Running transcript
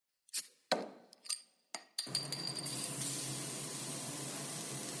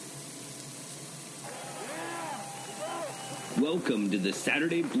Welcome to the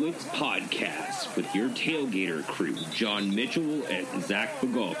Saturday Blitz podcast with your tailgater crew, John Mitchell and Zach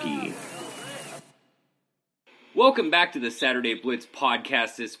Bagalki. Welcome back to the Saturday Blitz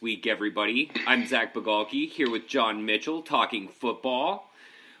podcast this week, everybody. I'm Zach Bagalki, here with John Mitchell, talking football.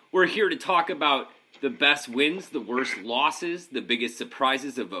 We're here to talk about the best wins, the worst losses, the biggest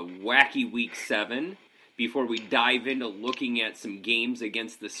surprises of a wacky Week 7, before we dive into looking at some games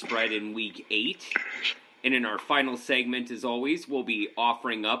against the spread in Week 8. And in our final segment, as always, we'll be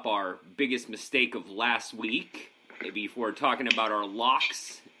offering up our biggest mistake of last week before talking about our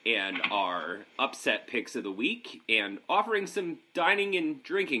locks and our upset picks of the week and offering some dining and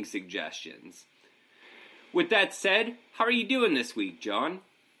drinking suggestions. With that said, how are you doing this week, John?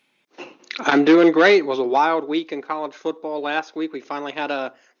 I'm doing great. It was a wild week in college football last week. We finally had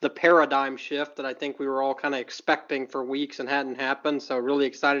the paradigm shift that I think we were all kind of expecting for weeks and hadn't happened. So really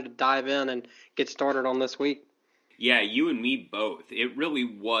excited to dive in and get started on this week. Yeah, you and me both. It really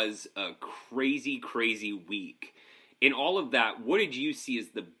was a crazy, crazy week. In all of that, what did you see as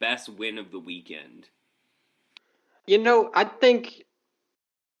the best win of the weekend? You know, I think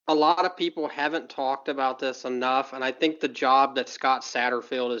a lot of people haven't talked about this enough, and I think the job that Scott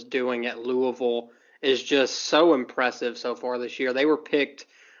Satterfield is doing at Louisville is just so impressive so far this year. They were picked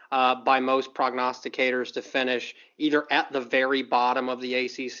by most prognosticators to finish either at the very bottom of the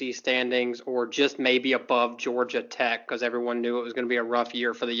ACC standings or just maybe above Georgia Tech, because everyone knew it was going to be a rough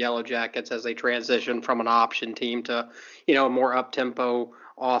year for the Yellow Jackets as they transitioned from an option team to, a more up-tempo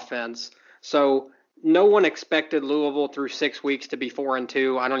offense. So no one expected Louisville through 6 weeks to be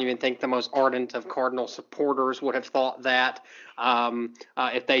 4-2. I don't even think the most ardent of Cardinal supporters would have thought that.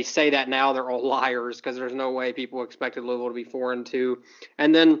 If they say that now, they're all liars, because there's no way people expected Louisville to be 4-2.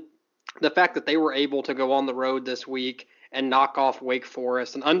 And then the fact that they were able to go on the road this week and knock off Wake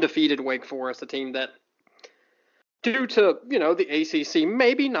Forest, an undefeated Wake Forest, a team that, due to, the ACC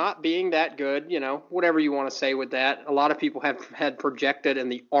maybe not being that good, whatever you want to say with that. A lot of people have had projected in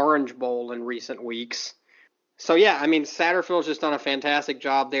the Orange Bowl in recent weeks. So, yeah, I mean, Satterfield's just done a fantastic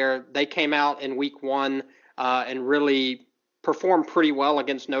job there. They came out in Week 1 and really performed pretty well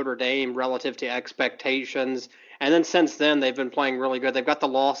against Notre Dame relative to expectations. And then since then, they've been playing really good. They've got the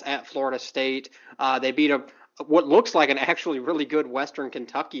loss at Florida State. They beat what looks like an actually really good Western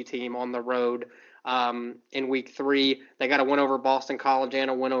Kentucky team on the road in Week 3. They got a win over Boston College and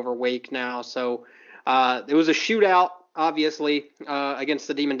a win over Wake now. So it was a shootout, obviously, against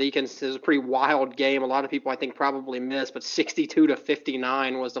the Demon Deacons. It was a pretty wild game. A lot of people, I think, probably missed, but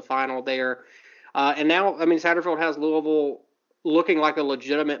 62-59 was the final there. And now, I mean, Satterfield has Louisville looking like a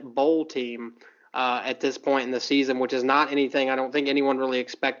legitimate bowl team at this point in the season, which is not anything I don't think anyone really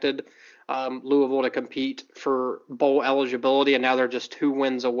expected Louisville to compete for bowl eligibility, and now they're just 2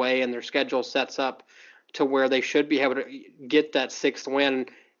 wins away, and their schedule sets up to where they should be able to get that 6th win.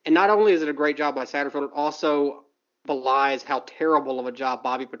 And not only is it a great job by Satterfield, it also belies how terrible of a job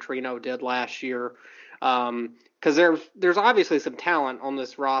Bobby Petrino did last year, because there's obviously some talent on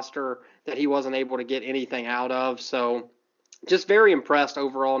this roster that he wasn't able to get anything out of. So just very impressed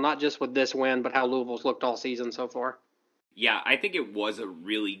overall, not just with this win, but how Louisville's looked all season so far. Yeah, I think it was a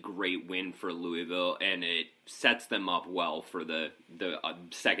really great win for Louisville, and it sets them up well for the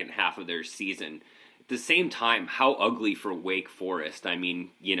second half of their season. At the same time, how ugly for Wake Forest. I mean,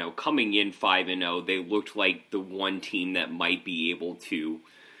 coming in 5-0, they looked like the one team that might be able to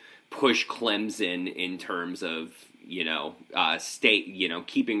push Clemson in terms of,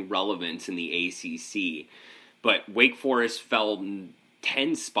 keeping relevance in the ACC. But Wake Forest fell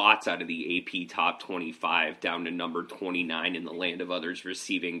 10 spots out of the AP top 25 down to number 29 in the land of others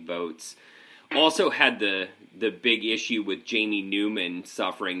receiving votes. Also had the big issue with Jamie Newman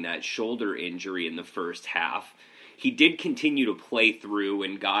suffering that shoulder injury in the first half. He did continue to play through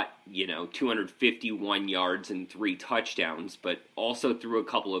and got, 251 yards and 3 touchdowns, but also threw a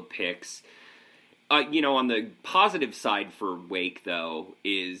couple of picks. On the positive side for Wake, though,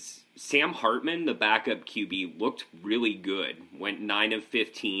 is Sam Hartman, the backup QB, looked really good. Went 9 of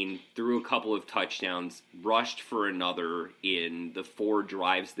 15, threw a couple of touchdowns, rushed for another in the 4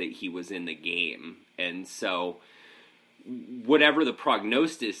 drives that he was in the game. And so, whatever the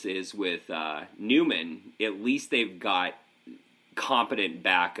prognosis is with Newman, at least they've got competent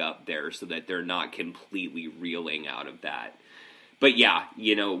backup there so that they're not completely reeling out of that. But yeah,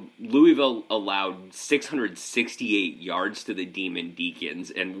 Louisville allowed 668 yards to the Demon Deacons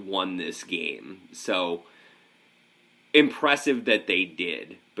and won this game. So impressive that they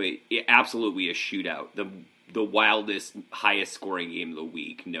did, but absolutely a shootout. The wildest, highest scoring game of the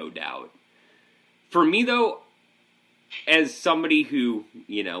week, no doubt. For me, though, as somebody who,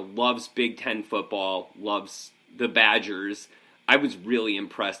 loves Big Ten football, loves the Badgers, I was really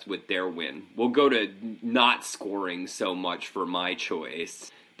impressed with their win. We'll go to not scoring so much for my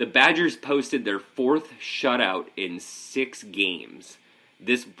choice. The Badgers posted their 4th shutout in 6 games.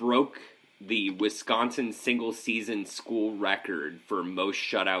 This broke the Wisconsin single-season school record for most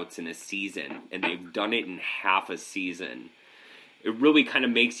shutouts in a season, and they've done it in half a season. It really kind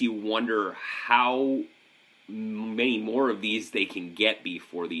of makes you wonder how many more of these they can get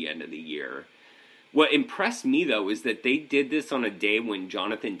before the end of the year. What impressed me, though, is that they did this on a day when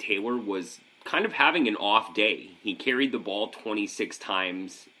Jonathan Taylor was kind of having an off day. He carried the ball 26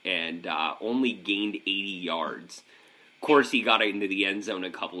 times and only gained 80 yards. Of course, he got into the end zone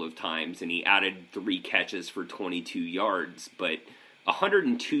a couple of times, and he added 3 catches for 22 yards. But a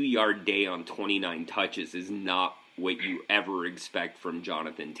 102-yard day on 29 touches is not what you ever expect from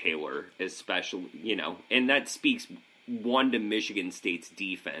Jonathan Taylor, especially, and that speaks, one, to Michigan State's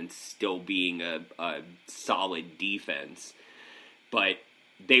defense still being a solid defense. But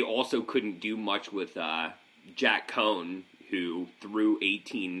they also couldn't do much with Jack Cohn, who threw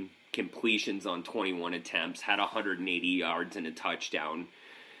 18 completions on 21 attempts, had 180 yards and a touchdown.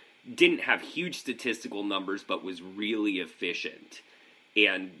 Didn't have huge statistical numbers, but was really efficient.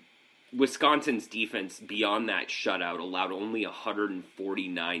 And Wisconsin's defense, beyond that shutout, allowed only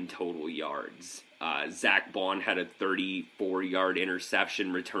 149 total yards. Zach Bond had a 34-yard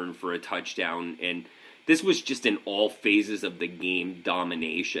interception return for a touchdown, and this was just in all phases of the game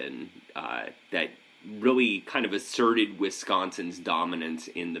domination that really kind of asserted Wisconsin's dominance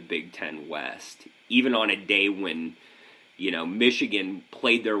in the Big Ten West. Even on a day when, Michigan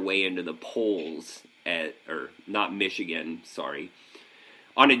played their way into the polls,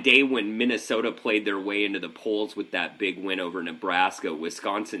 on a day when Minnesota played their way into the polls with that big win over Nebraska,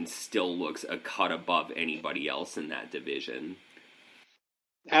 Wisconsin still looks a cut above anybody else in that division.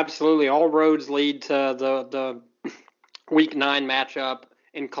 Absolutely. All roads lead to the Week 9 matchup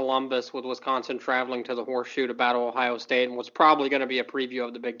in Columbus, with Wisconsin traveling to the Horseshoe to battle Ohio State, and what's probably going to be a preview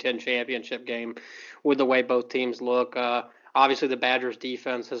of the Big Ten championship game with the way both teams look. Obviously, the Badgers'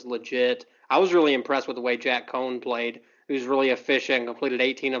 defense is legit. I was really impressed with the way Jack Cohn played. He was really efficient, completed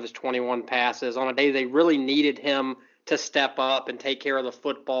 18 of his 21 passes. On a day they really needed him to step up and take care of the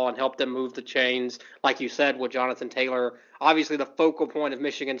football and help them move the chains. Like you said, with Jonathan Taylor, obviously the focal point of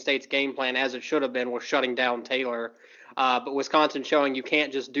Michigan State's game plan, as it should have been, was shutting down Taylor. But Wisconsin showing you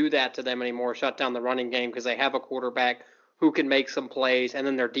can't just do that to them anymore, shut down the running game, because they have a quarterback who can make some plays, and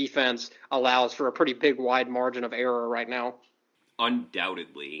then their defense allows for a pretty big wide margin of error right now.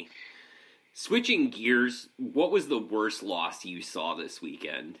 Undoubtedly. Switching gears, what was the worst loss you saw this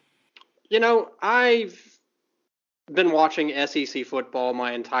weekend? I've been watching SEC football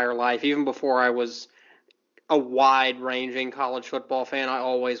my entire life. Even before I was a wide-ranging college football fan, I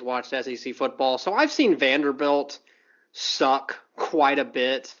always watched SEC football. So I've seen Vanderbilt suck quite a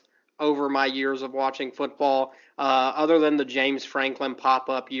bit over my years of watching football. Other than the James Franklin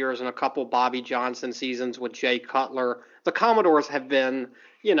pop-up years and a couple Bobby Johnson seasons with Jay Cutler, the Commodores have been,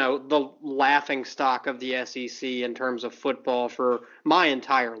 the laughing stock of the SEC in terms of football for my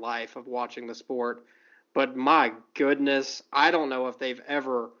entire life of watching the sport. But my goodness, I don't know if they've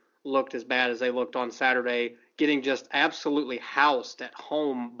ever looked as bad as they looked on Saturday, getting just absolutely housed at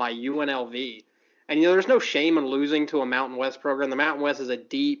home by UNLV. And, there's no shame in losing to a Mountain West program. The Mountain West is a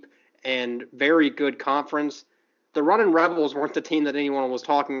deep and very good conference. The Runnin' Rebels weren't the team that anyone was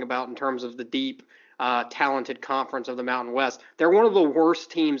talking about in terms of the deep, talented conference of the Mountain West. They're one of the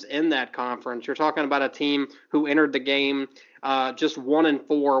worst teams in that conference. You're talking about a team who entered the game just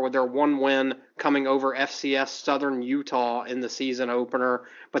 1-4 with their one win coming over FCS Southern Utah in the season opener,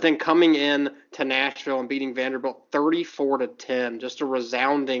 but then coming in to Nashville and beating Vanderbilt 34-10, just a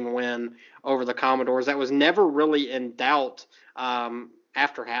resounding win over the Commodores. That was never really in doubt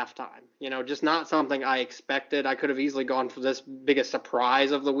after halftime. Just not something I expected. I could have easily gone for this biggest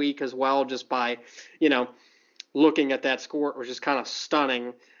surprise of the week as well, just by, looking at that score. It was just kind of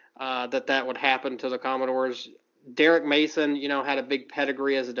stunning that would happen to the Commodores. Derek Mason, had a big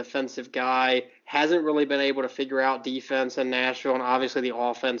pedigree as a defensive guy, hasn't really been able to figure out defense in Nashville, and obviously the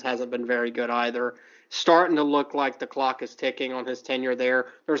offense hasn't been very good either. Starting to look like the clock is ticking on his tenure there.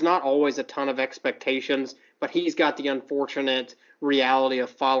 There's not always a ton of expectations, but he's got the unfortunate reality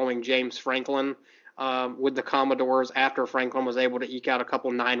of following James Franklin with the Commodores after Franklin was able to eke out a couple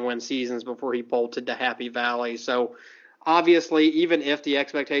 9-win seasons before he bolted to Happy Valley. So obviously, even if the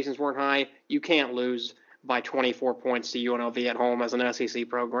expectations weren't high, you can't lose by 24 points to UNLV at home as an SEC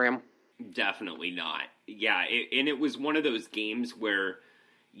program. Definitely not. Yeah, and it was one of those games where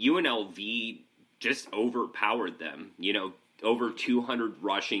UNLV just overpowered them. over 200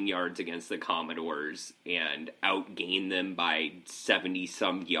 rushing yards against the Commodores and outgained them by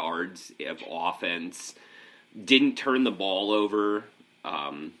 70-some yards of offense. Didn't turn the ball over.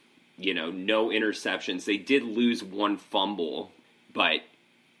 No interceptions. They did lose one fumble, but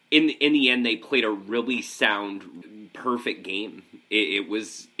in the end, they played a really sound, perfect game. It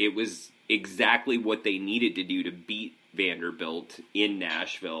was exactly what they needed to do to beat Vanderbilt in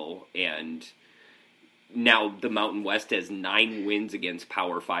Nashville, and now the Mountain West has 9 wins against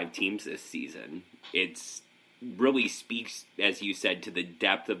Power 5 teams this season. It's really speaks, as you said, to the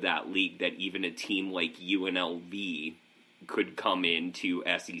depth of that league, that even a team like UNLV could come into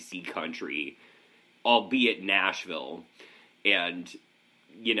SEC country, albeit Nashville, and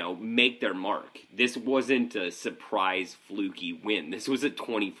make their mark. This wasn't a surprise, fluky win. This was a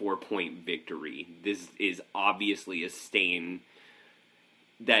 24-point victory. This is obviously a stain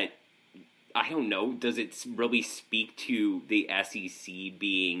that, I don't know, does it really speak to the SEC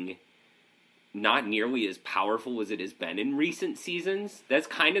being not nearly as powerful as it has been in recent seasons? That's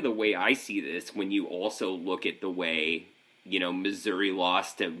kind of the way I see this when you also look at the way, Missouri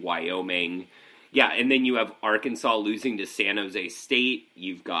lost to Wyoming. Yeah, and then you have Arkansas losing to San Jose State.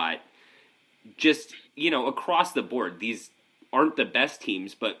 You've got just, across the board, these aren't the best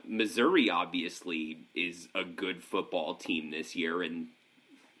teams, but Missouri obviously is a good football team this year, and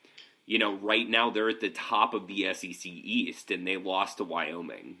right now they're at the top of the SEC East, and they lost to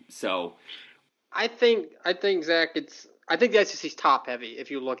Wyoming. So I think Zach, I think the SEC's top heavy if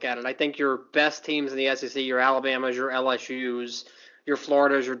you look at it. I think your best teams in the SEC, your Alabamas, your LSUs, your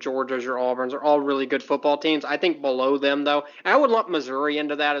Floridas, your Georgias, your Auburns, are all really good football teams. I think below them, though, and I would lump Missouri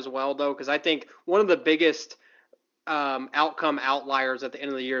into that as well, though, because I think one of the biggest outcome outliers at the end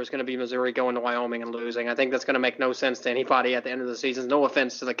of the year is going to be Missouri going to Wyoming and losing. I think that's going to make no sense to anybody at the end of the season. No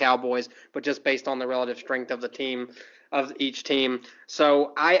offense to the Cowboys, but just based on the relative strength of the team, of each team.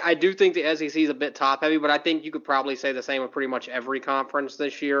 So I do think the SEC is a bit top heavy, but I think you could probably say the same of pretty much every conference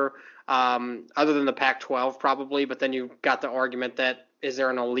this year, other than the Pac-12 probably. But then you've got the argument that, is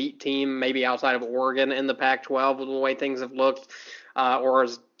there an elite team maybe outside of Oregon in the Pac-12 with the way things have looked? Or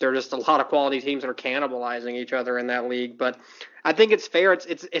is there just a lot of quality teams that are cannibalizing each other in that league? But I think it's fair.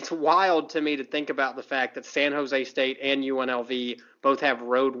 It's wild to me to think about the fact that San Jose State and UNLV both have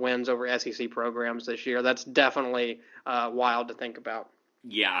road wins over SEC programs this year. That's definitely wild to think about.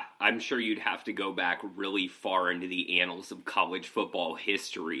 Yeah, I'm sure you'd have to go back really far into the annals of college football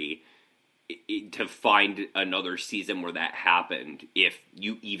history to find another season where that happened, if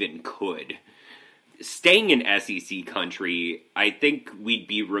you even could. Staying in SEC country, I think we'd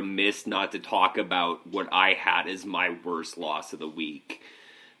be remiss not to talk about what I had as my worst loss of the week.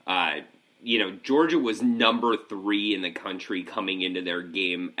 Georgia was number 3 in the country coming into their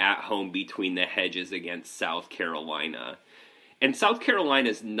game at home between the hedges against South Carolina. And South Carolina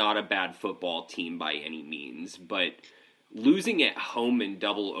is not a bad football team by any means, but losing at home in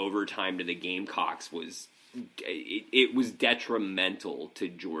double overtime to the Gamecocks was detrimental to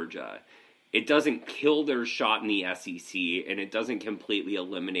Georgia. It doesn't kill their shot in the SEC, and it doesn't completely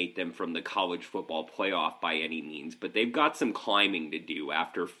eliminate them from the college football playoff by any means, but they've got some climbing to do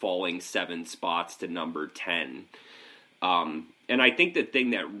after falling 7 spots to number 10. And I think the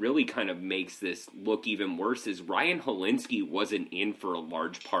thing that really kind of makes this look even worse is Ryan Hilinski wasn't in for a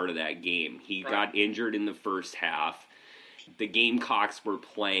large part of that game. He got injured in the first half. The Gamecocks were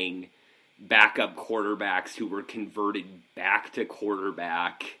playing backup quarterbacks who were converted back to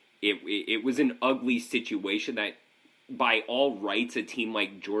quarterback. It was an ugly situation that, by all rights, a team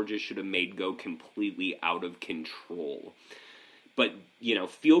like Georgia should have made go completely out of control. But,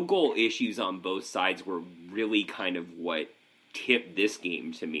 field goal issues on both sides were really kind of what tipped this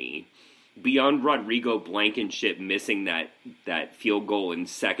game to me. Beyond Rodrigo Blankenship missing that field goal in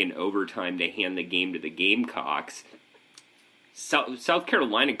second overtime to hand the game to the Gamecocks, South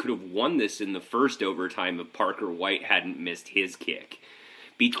Carolina could have won this in the first overtime if Parker White hadn't missed his kick.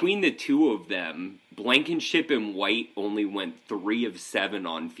 Between the two of them, Blankenship and White only went 3 of 7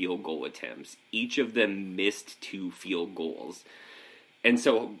 on field goal attempts. Each of them missed 2 field goals. And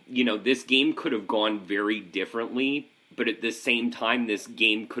so, this game could have gone very differently, but at the same time, this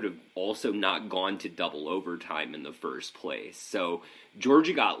game could have also not gone to double overtime in the first place. So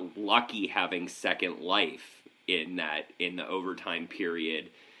Georgia got lucky having second life in the overtime period,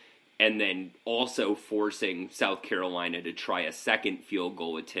 and then also forcing South Carolina to try a second field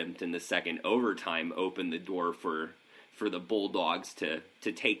goal attempt in the second overtime opened the door for the Bulldogs to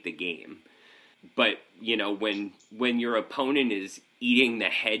take the game. But, when your opponent is eating the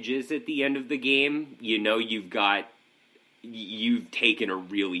hedges at the end of the game, you've taken a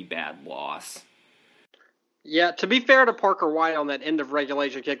really bad loss. Yeah, to be fair to Parker White on that end of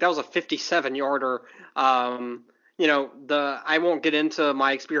regulation kick, that was a 57-yarder. I won't get into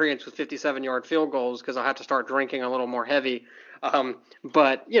my experience with 57-yard field goals because I'll have to start drinking a little more heavy.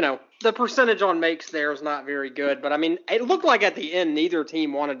 But the percentage on makes there is not very good. But I mean, it looked like at the end neither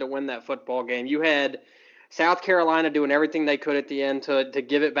team wanted to win that football game. You had South Carolina doing everything they could at the end to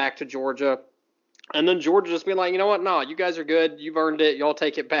give it back to Georgia. And then Georgia just being like, you know what? No, you guys are good. You've earned it. Y'all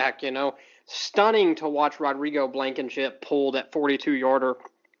take it back, Stunning to watch Rodrigo Blankenship pull that 42-yarder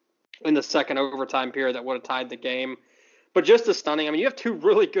in the second overtime period that would have tied the game. But just as stunning, I mean, you have two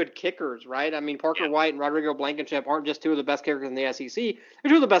really good kickers, right? I mean, Parker White and Rodrigo Blankenship aren't just two of the best kickers in the SEC. They're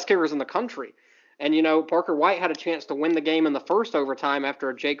two of the best kickers in the country. And, Parker White had a chance to win the game in the first overtime after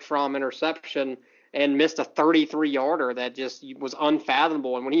a Jake Fromm interception and missed a 33-yarder that just was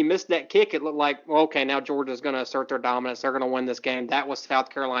unfathomable. And when he missed that kick, it looked like, well, okay, now Georgia's going to assert their dominance. They're going to win this game. That was South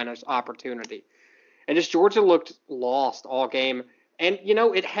Carolina's opportunity. And just Georgia looked lost all game. And,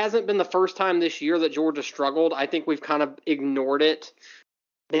 it hasn't been the first time this year that Georgia struggled. I think we've kind of ignored it.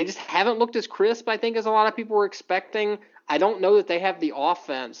 They just haven't looked as crisp, I think, as a lot of people were expecting. I don't know that they have the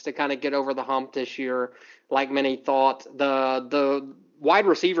offense to kind of get over the hump this year like many thought. The wide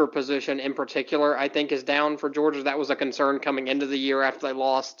receiver position in particular, I think, is down for Georgia. That was a concern coming into the year after they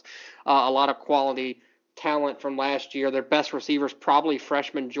lost a lot of quality talent from last year. Their best receivers probably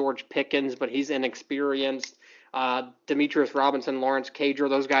freshman George Pickens, but he's inexperienced. Demetrius Robinson, Lawrence Cager,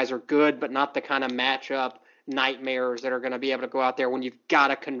 those guys are good, but not the kind of matchup nightmares that are going to be able to go out there when you've got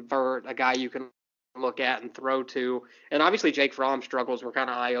to convert a guy you can look at and throw to. And obviously Jake Fromm struggles were kind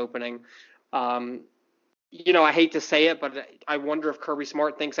of eye-opening. I hate to say it, but I wonder if Kirby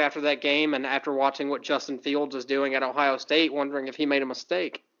Smart thinks after that game and after watching what Justin Fields is doing at Ohio State, wondering if he made a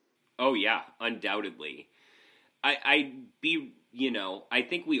mistake. Oh, yeah, undoubtedly. I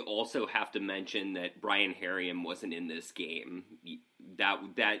think we also have to mention that Brian Herrien wasn't in this game.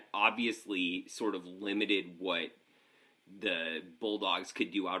 That obviously sort of limited what the Bulldogs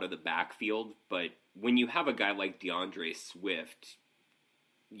could do out of the backfield. But when you have a guy like DeAndre Swift,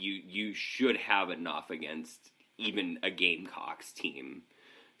 you should have enough against even a Gamecocks team.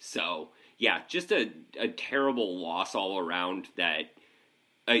 So, yeah, just a terrible loss all around that,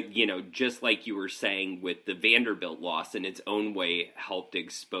 just like you were saying with the Vanderbilt loss in its own way helped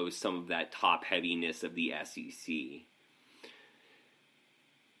expose some of that top heaviness of the SEC.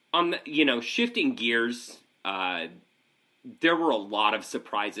 Shifting gears, there were a lot of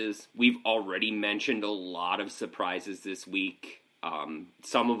surprises. We've already mentioned a lot of surprises this week.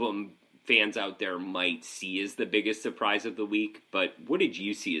 Some of them fans out there might see as the biggest surprise of the week, but what did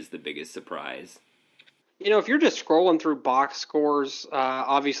you see as the biggest surprise? If you're just scrolling through box scores,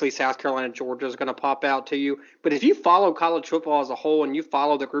 obviously South Carolina, Georgia is going to pop out to you. But if you follow college football as a whole and you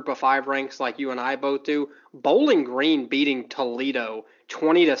follow the Group of Five ranks like you and I both do, Bowling Green beating Toledo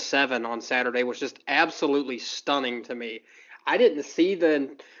 20-7 on Saturday was just absolutely stunning to me. I didn't see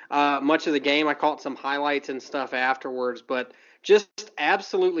much of the game. I caught some highlights and stuff afterwards, but just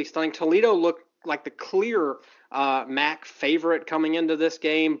absolutely stunning. Toledo looked like the clear MAC favorite coming into this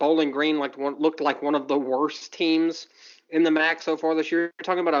game. Bowling Green looked like one of the worst teams in the MAC so far this year. You're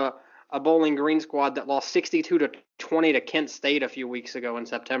talking about a Bowling Green squad that lost 62-20 to Kent State a few weeks ago in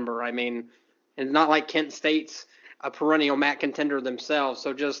September. I mean, it's not like Kent State's a perennial MAC contender themselves.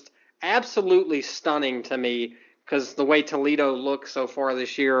 So just absolutely stunning to me. Because the way Toledo looked so far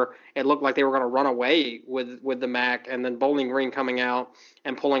this year, it looked like they were going to run away with the MAC, and then Bowling Green coming out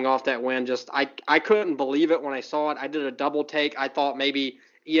and pulling off that win. Just I couldn't believe it when I saw it. I did a double take. I thought maybe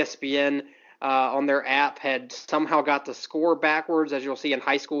ESPN on their app had somehow got the score backwards, as you'll see in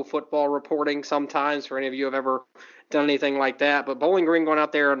high school football reporting sometimes, for any of you who have ever done anything like that. But Bowling Green going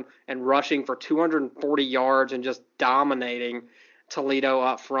out there and rushing for 240 yards and just dominating Toledo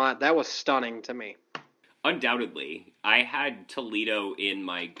up front, that was stunning to me. Undoubtedly. I had Toledo in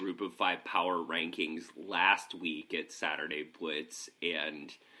my Group of Five power rankings last week at Saturday Blitz,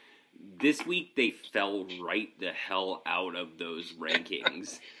 and this week they fell right the hell out of those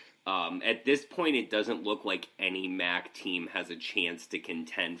rankings. At this point, it doesn't look like any MAC team has a chance to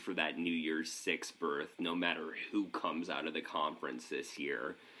contend for that New Year's Six berth, no matter who comes out of the conference this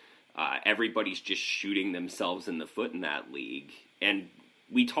year. Everybody's just shooting themselves in the foot in that league, and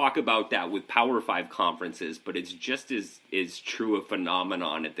we talk about that with Power 5 conferences, but it's just as true a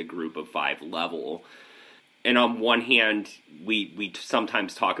phenomenon at the Group of Five level. And on one hand, we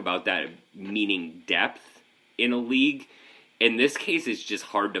sometimes talk about that meaning depth in a league. In this case, it's just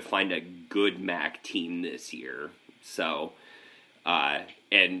hard to find a good MAC team this year. So,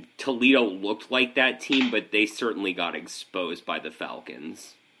 and Toledo looked like that team, but they certainly got exposed by the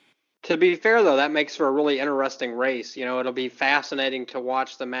Falcons. To be fair, though, that makes for a really interesting race. It'll be fascinating to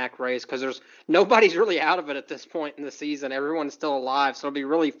watch the MAC race because nobody's really out of it at this point in the season. Everyone's still alive, so it'll be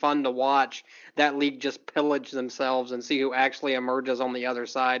really fun to watch that league just pillage themselves and see who actually emerges on the other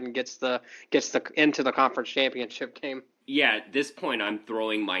side and gets into the conference championship game. Yeah, at this point, I'm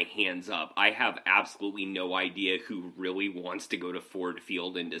throwing my hands up. I have absolutely no idea who really wants to go to Ford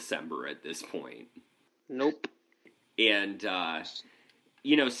Field in December at this point. Nope. And,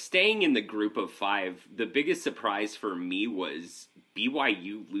 staying in the group of 5, the biggest surprise for me was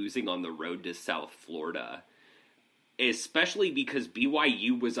BYU losing on the road to South Florida, especially because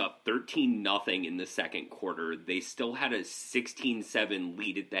BYU was up 13-0 in the second quarter. They still had a 16-7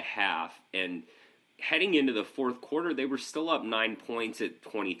 lead at the half, and heading into the fourth quarter, they were still up 9 points at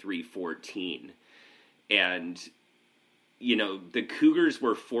 23-14. And, the Cougars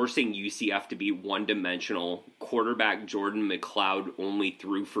were forcing UCF to be one-dimensional. Quarterback Jordan McLeod only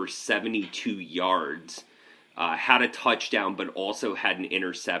threw for 72 yards, had a touchdown, but also had an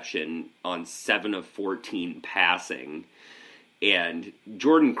interception on 7 of 14 passing. And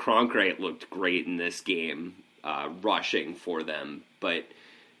Jordan Cronkrite looked great in this game, rushing for them. But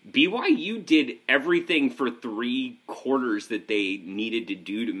BYU did everything for 3 quarters that they needed to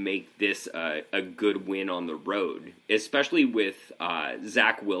do to make this a good win on the road, especially with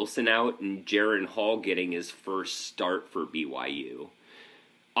Zach Wilson out and Jaron Hall getting his first start for BYU.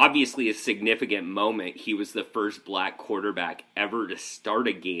 Obviously a significant moment. He was the first black quarterback ever to start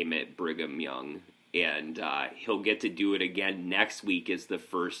a game at Brigham Young, and he'll get to do it again next week as the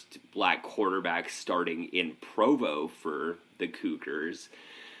first black quarterback starting in Provo for the Cougars.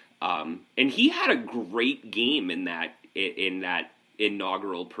 And he had a great game in that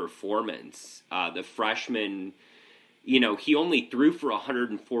inaugural performance. The freshman, he only threw for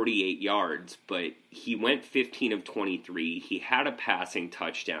 148 yards, but he went 15 of 23. He had a passing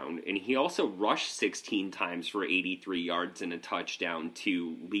touchdown, and he also rushed 16 times for 83 yards and a touchdown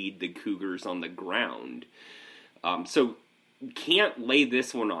to lead the Cougars on the ground. So can't lay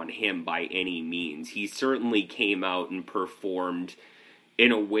this one on him by any means. He certainly came out and performed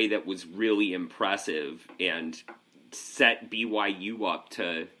in a way that was really impressive and set BYU up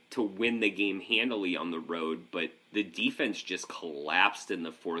to win the game handily on the road, but the defense just collapsed in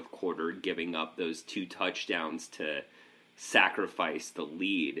the fourth quarter, giving up those 2 touchdowns to sacrifice the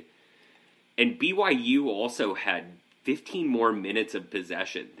lead. And BYU also had 15 more minutes of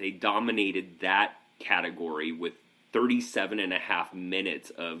possession. They dominated that category with 37 and a half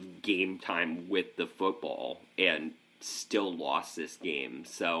minutes of game time with the football, and still lost this game.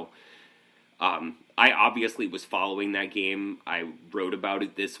 So I obviously was following that game. I wrote about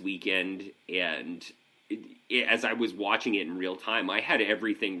it this weekend, and as I was watching it in real time, I had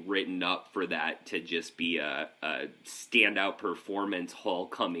everything written up for that to just be a standout performance. Hall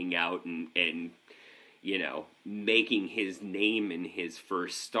coming out and making his name in his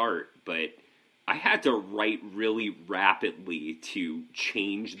first start, but I had to write really rapidly to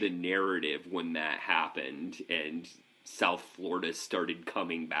change the narrative when that happened, and South Florida started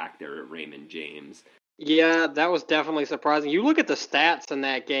coming back there at Raymond James. Yeah, that was definitely surprising. You look at the stats in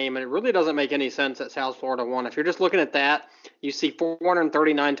that game, and it really doesn't make any sense that South Florida won. If you're just looking at that, you see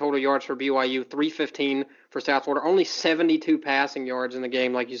 439 total yards for BYU, 315 for South Florida, only 72 passing yards in the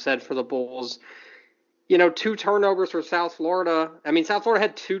game, like you said, for the Bulls. 2 turnovers for South Florida. I mean, South Florida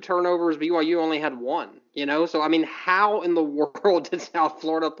had 2 turnovers. BYU only had 1, So, I mean, how in the world did South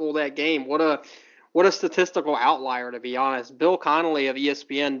Florida pull that game? What a statistical outlier, to be honest. Bill Connolly of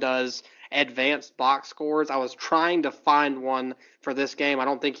ESPN does advanced box scores. I was trying to find one for this game. I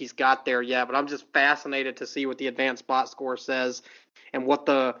don't think he's got there yet, but I'm just fascinated to see what the advanced box score says and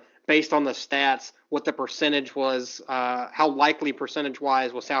based on the stats, what the percentage was, how likely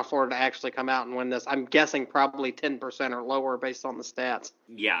percentage-wise was South Florida to actually come out and win this. I'm guessing probably 10% or lower based on the stats.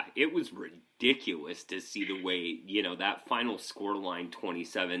 Yeah, it was ridiculous to see the way, that final scoreline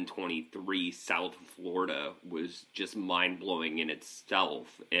 27-23 South Florida was just mind-blowing in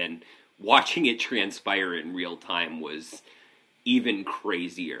itself. And watching it transpire in real time was even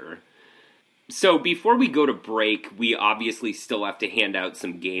crazier. So before we go to break, we obviously still have to hand out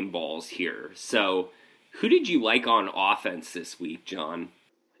some game balls here. So who did you like on offense this week, John?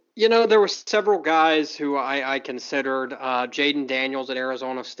 There were several guys who I considered. Jaden Daniels at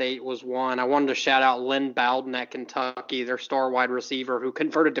Arizona State was one. I wanted to shout out Lynn Bowden at Kentucky, their star wide receiver, who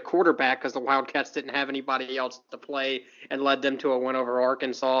converted to quarterback because the Wildcats didn't have anybody else to play and led them to a win over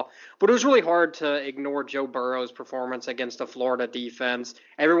Arkansas. But it was really hard to ignore Joe Burrow's performance against the Florida defense.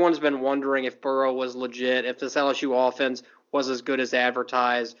 Everyone's been wondering if Burrow was legit, if this LSU offense was as good as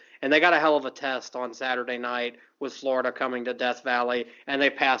advertised. And they got a hell of a test on Saturday night with Florida coming to Death Valley, and they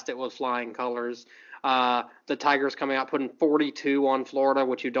passed it with flying colors. The Tigers coming out putting 42 on Florida,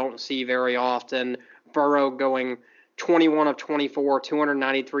 which you don't see very often. Burrow going 21 of 24,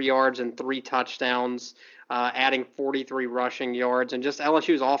 293 yards and 3 touchdowns, adding 43 rushing yards, and just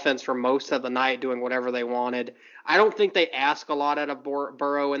LSU's offense for most of the night doing whatever they wanted. I don't think they ask a lot out of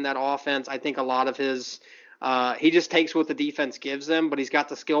Burrow in that offense. I think a lot of his he just takes what the defense gives him, but he's got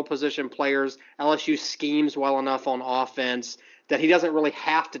the skill position players. LSU schemes well enough on offense that he doesn't really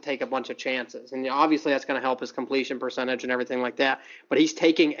have to take a bunch of chances. And obviously that's going to help his completion percentage and everything like that. But he's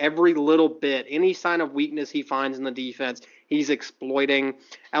taking every little bit, any sign of weakness he finds in the defense, he's exploiting.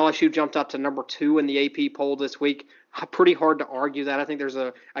 LSU jumped up to number 2 in the AP poll this week. Pretty hard to argue that. I think there's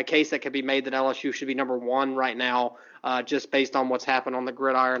a case that could be made that LSU should be number 1 right now, just based on what's happened on the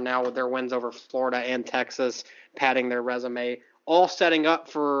gridiron now with their wins over Florida and Texas, padding their resume. All setting up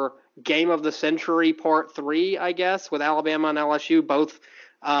for Game of the Century Part 3, I guess, with Alabama and LSU, both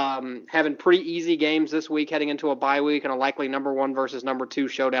having pretty easy games this week heading into a bye week and a likely number 1 versus number 2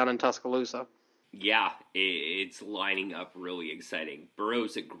 showdown in Tuscaloosa. Yeah, it's lining up really exciting.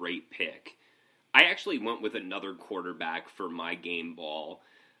 Burrow's a great pick. I actually went with another quarterback for my game ball.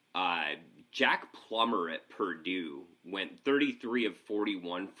 Jack Plummer at Purdue went 33 of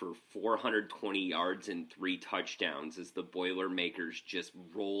 41 for 420 yards and 3 touchdowns as the Boilermakers just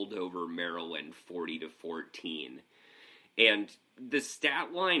rolled over Maryland 40-14. And the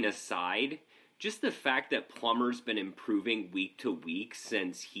stat line aside, just the fact that Plummer's been improving week to week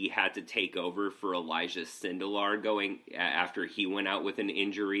since he had to take over for Elijah Sindelar going after he went out with an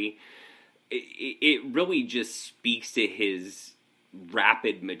injury, it really just speaks to his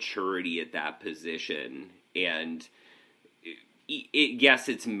rapid maturity at that position. And yes,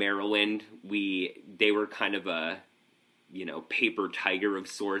 it's Maryland. They were kind of a paper tiger of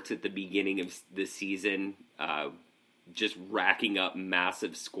sorts at the beginning of the season, just racking up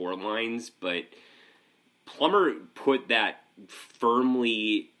massive score lines. But Plummer put that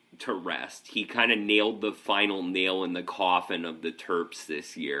firmly to rest. He kind of nailed the final nail in the coffin of the Terps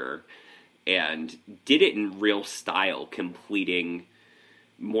this year, and did it in real style, completing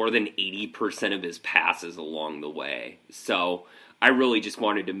more than 80% of his passes along the way. So I really just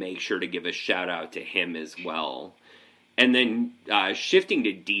wanted to make sure to give a shout out to him as well. And then shifting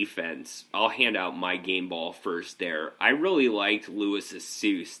to defense, I'll hand out my game ball first there. I really liked Louis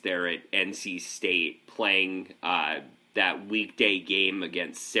Assus there at NC State playing that weekday game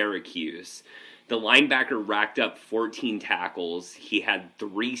against Syracuse. The linebacker racked up 14 tackles. He had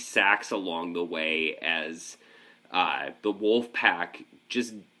 3 sacks along the way as the Wolfpack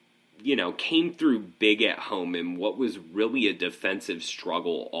just, came through big at home in what was really a defensive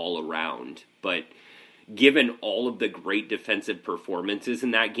struggle all around. But given all of the great defensive performances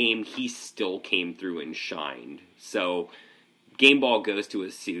in that game, he still came through and shined. So game ball goes to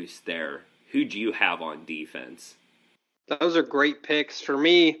Assus there. Who do you have on defense? Those are great picks. For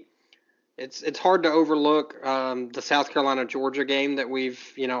me, it's hard to overlook the South Carolina-Georgia game that we've,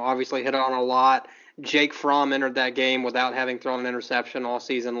 obviously hit on a lot. Jake Fromm entered that game without having thrown an interception all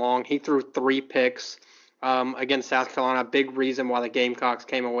season long. He threw 3 picks against South Carolina. Big reason why the Gamecocks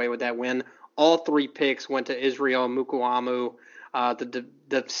came away with that win. All 3 picks went to Israel Mukuamu, the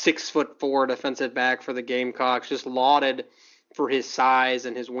 6'4" defensive back for the Gamecocks, just lauded for his size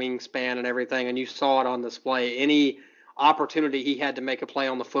and his wingspan and everything. And you saw it on display. Any opportunity he had to make a play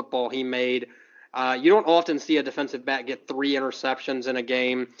on the football, he made. You don't often see a defensive back get 3 interceptions in a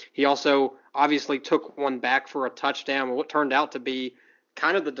game. He also obviously took one back for a touchdown, what turned out to be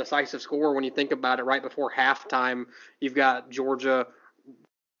kind of the decisive score when you think about it. Right before halftime, you've got Georgia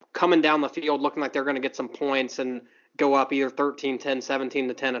coming down the field looking like they're going to get some points and go up either 13-10,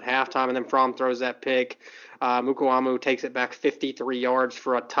 17-10 at halftime, and then Fromm throws that pick. Mukuamu takes it back 53 yards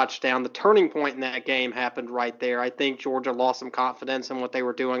for a touchdown. The turning point in that game happened right there. I think Georgia lost some confidence in what they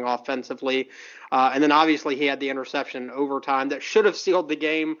were doing offensively. And then obviously he had the interception in overtime that should have sealed the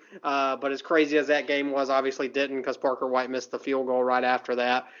game, but as crazy as that game was, obviously didn't because Parker White missed the field goal right after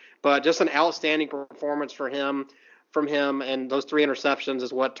that. But just an outstanding performance from him, and those 3 interceptions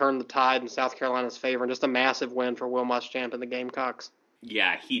is what turned the tide in South Carolina's favor, and just a massive win for Will Muschamp and the Gamecocks.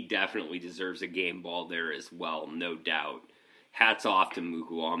 Yeah, he definitely deserves a game ball there as well, no doubt. Hats off to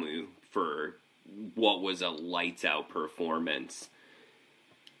Mukuamu for what was a lights-out performance.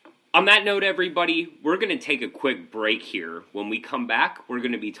 On that note, everybody, we're going to take a quick break here. When we come back, we're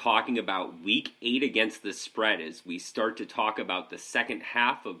going to be talking about Week 8 against the spread as we start to talk about the second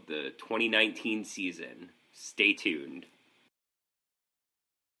half of the 2019 season. Stay tuned.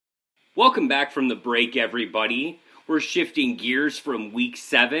 Welcome back from the break, everybody. We're shifting gears from Week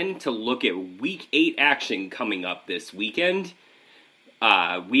 7 to look at Week 8 action coming up this weekend.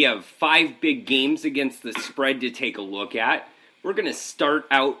 We have 5 big games against the spread to take a look at. We're going to start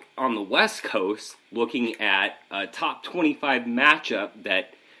out on the West Coast looking at a top 25 matchup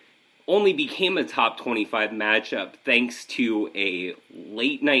that only became a top 25 matchup thanks to a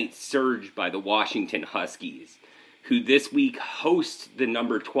late-night surge by the Washington Huskies, who this week host the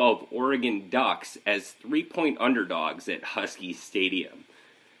number 12 Oregon Ducks as 3-point underdogs at Husky Stadium.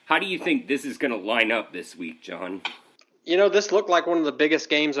 How do you think this is going to line up this week, John? You know, this looked like one of the biggest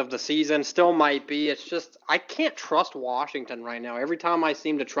games of the season. Still might be. It's just, I can't trust Washington right now. Every time I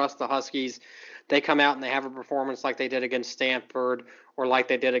seem to trust the Huskies, they come out and they have a performance like they did against Stanford or like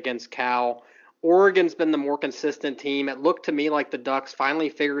they did against Cal. Oregon's been the more consistent team. It looked to me like the Ducks finally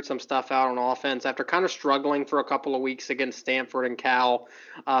figured some stuff out on offense after kind of struggling for a couple of weeks against Stanford and Cal,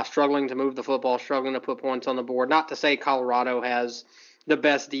 struggling to move the football, struggling to put points on the board. Not to say Colorado has the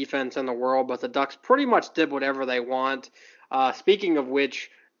best defense in the world, but the Ducks pretty much did whatever they want. Speaking of which,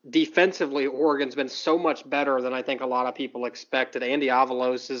 defensively, Oregon's been so much better than I think a lot of people expected. Andy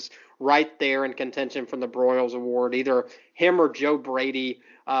Avalos is right there in contention for the Broyles Award. Either him or Joe Brady,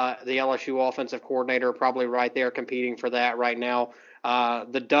 the LSU offensive coordinator, are probably right there competing for that right now.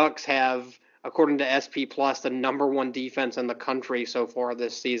 The Ducks have, according to SP Plus, the number 1 defense in the country so far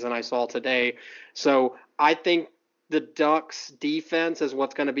this season, I saw today. So I think the Ducks' defense is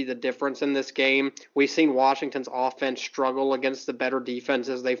what's going to be the difference in this game. We've seen Washington's offense struggle against the better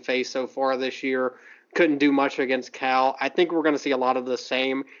defenses they've faced so far this year. Couldn't do much against Cal. I think we're going to see a lot of the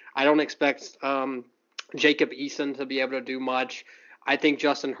same. I don't expect Jacob Eason to be able to do much. I think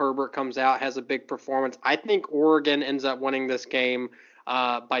Justin Herbert comes out, has a big performance. I think Oregon ends up winning this game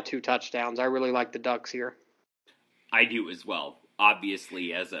by 2 touchdowns. I really like the Ducks here. I do as well.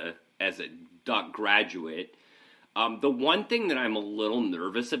 Obviously, as a Duck graduate, the one thing that I'm a little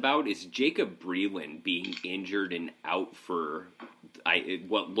nervous about is Jacob Breeland being injured and out for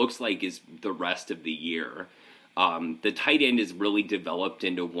what looks like is the rest of the year. The tight end has really developed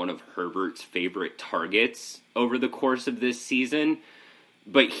into one of Herbert's favorite targets over the course of this season,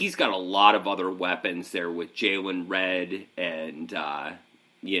 but he's got a lot of other weapons there with Jalen Redd and,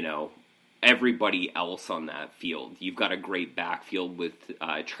 everybody else on that field. You've got a great backfield with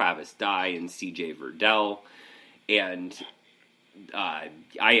Travis Dye and CJ Verdell. And I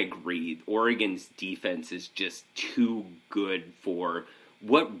agree. Oregon's defense is just too good for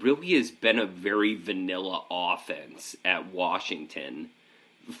what really has been a very vanilla offense at Washington.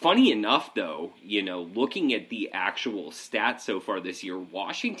 Funny enough, though, looking at the actual stats so far this year,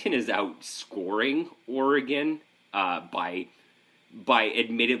 Washington is outscoring Oregon by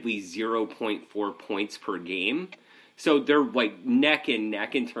admittedly 0.4 points per game. So they're like neck and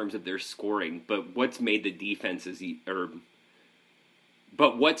neck in terms of their scoring, but what's made the difference, as you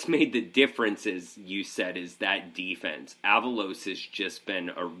said, is that defense. Avalos has just been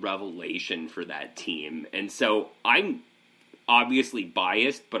a revelation for that team. And so I'm obviously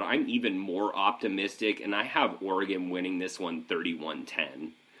biased, but I'm even more optimistic, and I have Oregon winning this one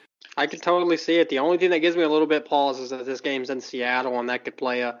 31-10. I could totally see it. The only thing that gives me a little bit pause is that this game's in Seattle, and that could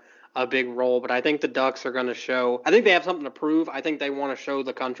play a big role, but I think the Ducks are going to show – I think they have something to prove. I think they want to show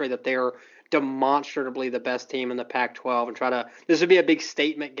the country that they're demonstrably the best team in the Pac-12 and try to – this would be a big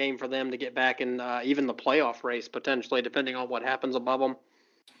statement game for them to get back in even the playoff race potentially, depending on what happens above them.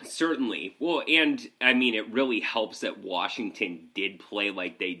 Certainly. Well, and, I mean, it really helps that Washington did play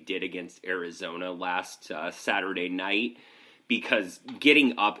like they did against Arizona last Saturday night, because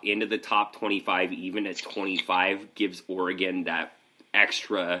getting up into the top 25, even at 25, gives Oregon that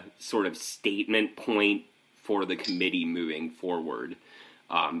extra sort of statement point for the committee moving forward,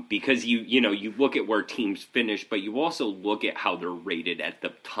 because you look at where teams finish, but you also look at how they're rated at the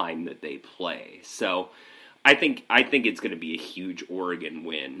time that they play. So I think it's going to be a huge Oregon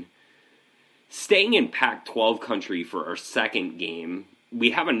win. Staying in Pac-12 country for our second game,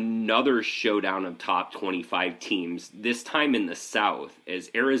 we have another showdown of top 25 teams, this time in the South,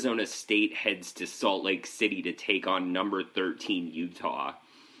 as Arizona State heads to Salt Lake City to take on number 13 Utah.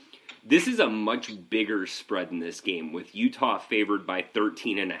 This is a much bigger spread in this game, with Utah favored by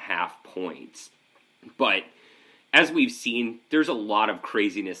 13.5 points. But as we've seen, there's a lot of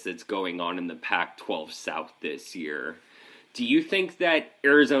craziness that's going on in the Pac-12 South this year. Do you think that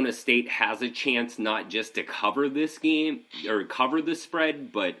Arizona State has a chance not just to cover this game or cover the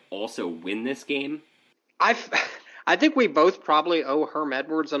spread, but also win this game? I think we both probably owe Herm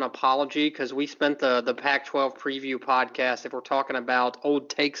Edwards an apology, because we spent the Pac-12 preview podcast, if we're talking about old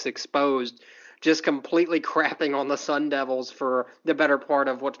takes exposed, just completely crapping on the Sun Devils for the better part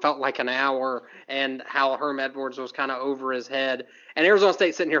of what felt like an hour, and how Herm Edwards was kind of over his head. And Arizona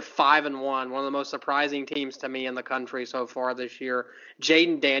State sitting here 5-1, one of the most surprising teams to me in the country so far this year.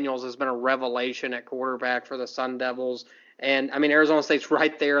 Jaden Daniels has been a revelation at quarterback for the Sun Devils. And, I mean, Arizona State's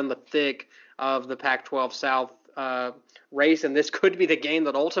right there in the thick of the Pac-12 South race, and this could be the game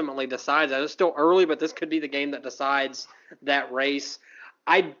that ultimately decides that. It's still early, but this could be the game that decides that race.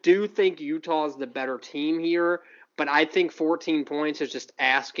 I do think Utah's the better team here, but I think 14 points is just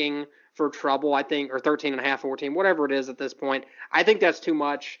asking for trouble, I think, or 13.5, 14, whatever it is at this point. I think that's too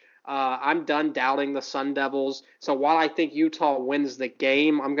much. I'm done doubting the Sun Devils. So while I think Utah wins the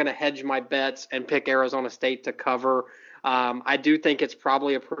game, I'm going to hedge my bets and pick Arizona State to cover. I do think it's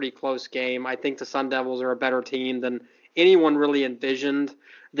probably a pretty close game. I think the Sun Devils are a better team than anyone really envisioned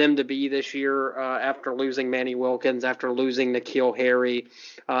them to be this year after losing Manny Wilkins, after losing N'Keal Harry,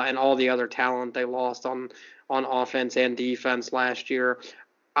 and all the other talent they lost on offense and defense last year.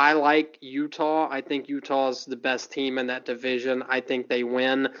 I like Utah. I think Utah's the best team in that division. I think they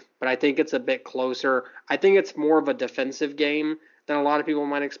win, but I think it's a bit closer. I think it's more of a defensive game than a lot of people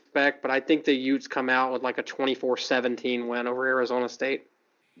might expect, but I think the Utes come out with like a 24-17 win over Arizona State.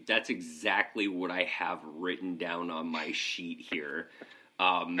 That's exactly what I have written down on my sheet here.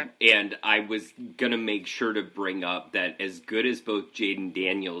 And I was going to make sure to bring up that as good as both Jaden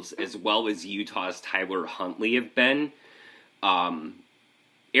Daniels as well as Utah's Tyler Huntley have been,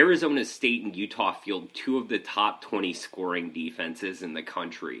 Arizona State and Utah field two of the top 20 scoring defenses in the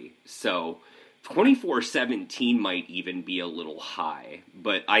country. So 24-17 might even be a little high,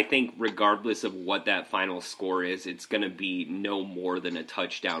 but I think regardless of what that final score is, it's going to be no more than a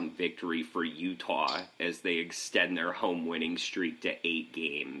touchdown victory for Utah as they extend their home winning streak to 8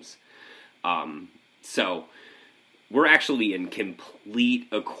 games. So we're actually in complete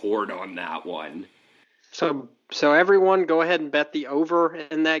accord on that one. So everyone go ahead and bet the over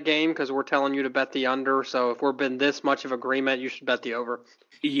in that game, because we're telling you to bet the under. So if we're in this much of agreement, you should bet the over.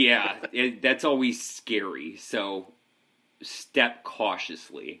 Yeah, that's always scary. So step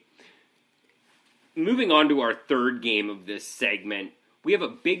cautiously. Moving on to our third game of this segment, we have a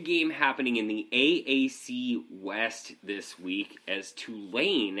big game happening in the AAC West this week as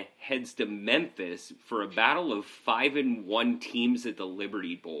Tulane heads to Memphis for a battle of 5-1 teams at the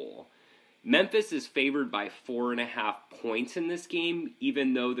Liberty Bowl. Memphis is favored by 4.5 points in this game,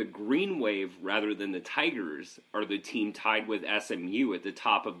 even though the Green Wave, rather than the Tigers, are the team tied with SMU at the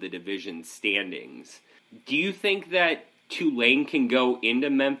top of the division standings. Do you think that Tulane can go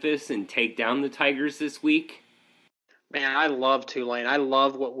into Memphis and take down the Tigers this week? Man, I love Tulane. I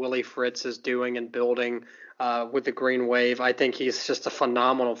love what Willie Fritz is doing and building with the Green Wave. I think he's just a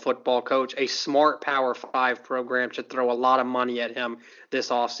phenomenal football coach. A smart Power 5 program should throw a lot of money at him this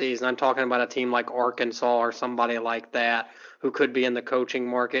offseason. I'm talking about a team like Arkansas or somebody like that who could be in the coaching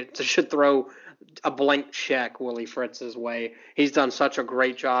market. It should throw a blank check Willie Fritz's way. He's done such a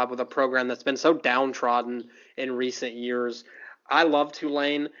great job with a program that's been so downtrodden in recent years. I love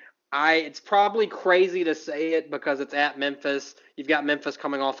Tulane. It's probably crazy to say it because it's at Memphis. You've got Memphis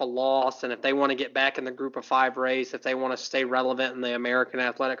coming off a loss, and if they want to get back in the Group of 5 race, if they want to stay relevant in the American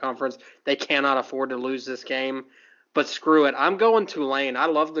Athletic Conference, they cannot afford to lose this game. But screw it. I'm going Tulane. I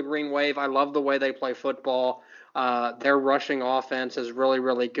love the Green Wave. I love the way they play football. Their rushing offense is really,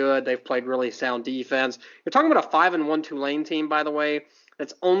 really good. They've played really sound defense. You're talking about a 5-1 Tulane team, by the way.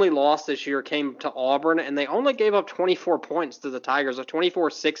 Its only loss this year came to Auburn, and they only gave up 24 points to the Tigers, a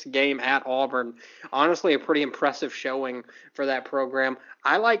 24-6 game at Auburn. Honestly, a pretty impressive showing for that program.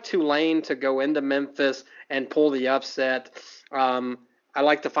 I like Tulane to go into Memphis and pull the upset. I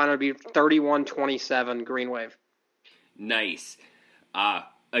like the final to be 31-27 Green Wave. Nice.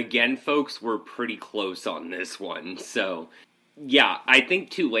 Again, folks, we're pretty close on this one, so... Yeah, I think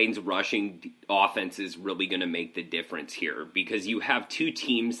Tulane's rushing offense is really going to make the difference here because you have two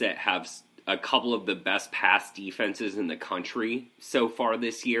teams that have a couple of the best pass defenses in the country so far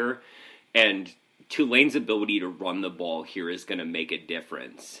this year, and Tulane's ability to run the ball here is going to make a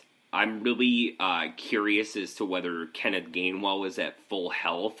difference. I'm really curious as to whether Kenneth Gainwell is at full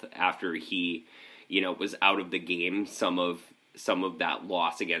health after he, was out of the game some of that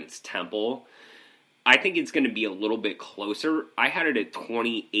loss against Temple. I think it's going to be a little bit closer. I had it at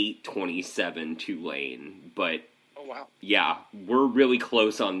 28-27 Tulane, but oh wow, yeah, we're really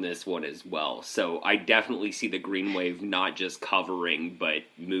close on this one as well. So I definitely see the Green Wave not just covering, but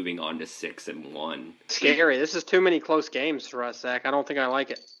moving on to 6-1. Scary. This is too many close games for us, Zach. I don't think I like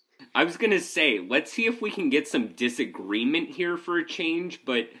it. I was going to say, let's see if we can get some disagreement here for a change,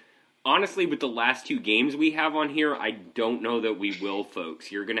 but honestly, with the last two games we have on here, I don't know that we will,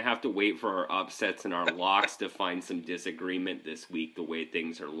 folks. You're going to have to wait for our upsets and our locks to find some disagreement this week, the way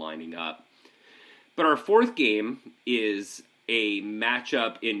things are lining up. But our fourth game is a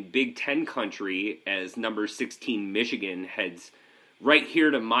matchup in Big Ten country as number 16 Michigan heads right here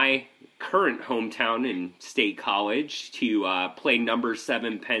to my current hometown in State College to play number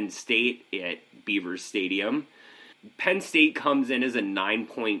 7 Penn State at Beaver Stadium. Penn State comes in as a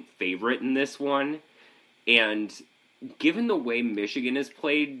 9-point favorite in this one, and given the way Michigan has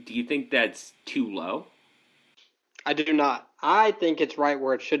played, do you think that's too low? I do not. I think it's right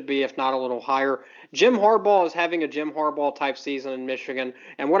where it should be, if not a little higher. Jim Harbaugh is having a Jim Harbaugh type season in Michigan,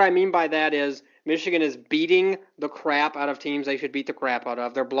 and what I mean by that is Michigan is beating the crap out of teams they should beat the crap out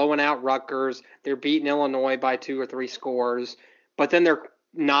of. They're blowing out Rutgers. They're beating Illinois by 2 or 3 scores, but then they're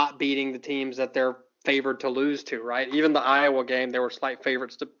not beating the teams that they're favored to lose to, right? Even the Iowa game, they were slight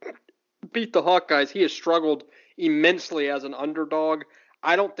favorites to beat the Hawkeyes. He has struggled immensely as an underdog.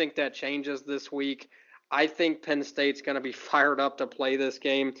 I don't think that changes this week. I think Penn State's going to be fired up to play this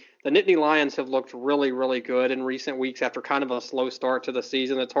game. The Nittany Lions have looked really, really good in recent weeks after kind of a slow start to the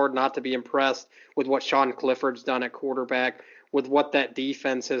season. It's hard not to be impressed with what Sean Clifford's done at quarterback, with what that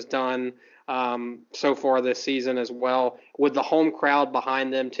defense has done so far this season as well. With the home crowd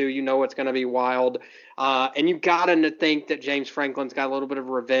behind them, too, you know it's going to be wild. And you've got to think that James Franklin's got a little bit of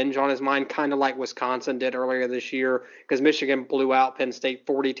revenge on his mind, kind of like Wisconsin did earlier this year, because Michigan blew out Penn State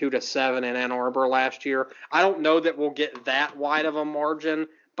 42-7 in Ann Arbor last year. I don't know that we'll get that wide of a margin,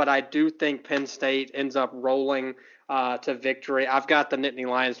 but I do think Penn State ends up rolling to victory. I've got the Nittany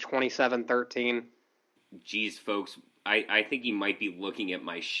Lions 27-13. Geez, folks, I think you might be looking at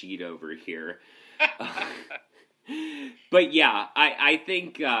my sheet over here. But yeah, I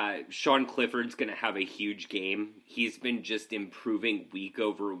think Sean Clifford's going to have a huge game. He's been just improving week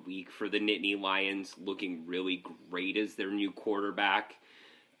over week for the Nittany Lions, looking really great as their new quarterback.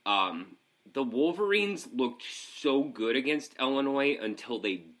 The Wolverines looked so good against Illinois until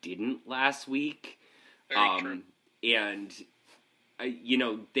they didn't last week. Very true. And you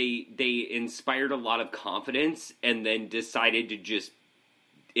know, they inspired a lot of confidence and then decided to just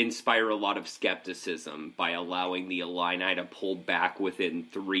inspire a lot of skepticism by allowing the Illini to pull back within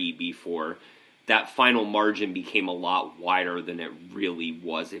 3 before that final margin became a lot wider than it really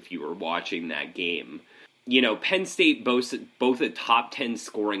was if you were watching that game. You know, Penn State boasts both a top 10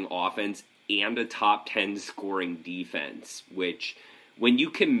 scoring offense and a top 10 scoring defense, which, when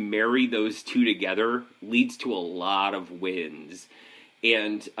you can marry those two together, leads to a lot of wins.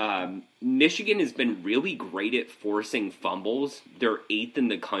 And Michigan has been really great at forcing fumbles. They're 8th in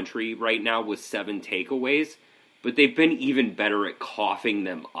the country right now with 7 takeaways, but they've been even better at coughing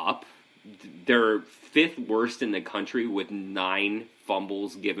them up. They're 5th worst in the country with 9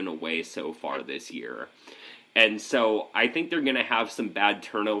 fumbles given away so far this year. And so I think they're going to have some bad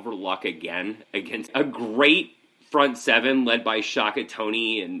turnover luck again against a great front 7 led by Shaka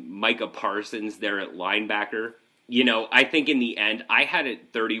Toney and Micah Parsons there at linebacker. You know, I think in the end, I had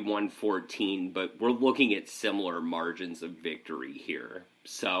it 31-14, but we're looking at similar margins of victory here.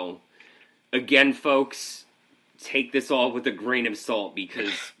 So, again, folks, take this all with a grain of salt,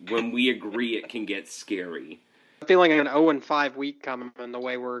 because when we agree, it can get scary. I'm feeling an 0-5 week coming the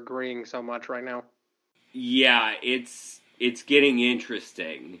way we're agreeing so much right now. Yeah, it's getting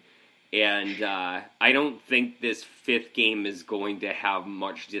interesting. And I don't think this 5th game is going to have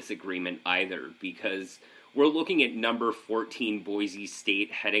much disagreement either, because we're looking at number 14 Boise State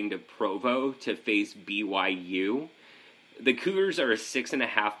heading to Provo to face BYU. The Cougars are a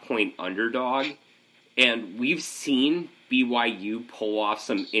 6.5-point underdog, and we've seen BYU pull off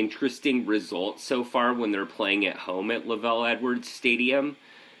some interesting results so far when they're playing at home at LaVell Edwards Stadium.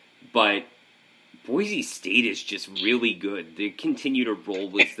 But Boise State is just really good. They continue to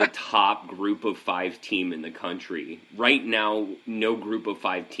roll as the top group of 5 team in the country. Right now, no group of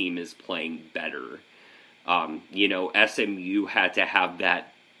 5 team is playing better. You know, SMU had to have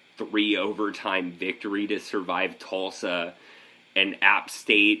that 3 overtime victory to survive Tulsa, and App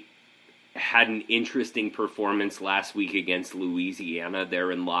State had an interesting performance last week against Louisiana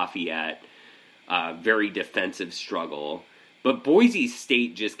there in Lafayette. Very defensive struggle. But Boise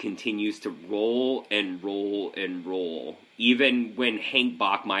State just continues to roll and roll and roll. Even when Hank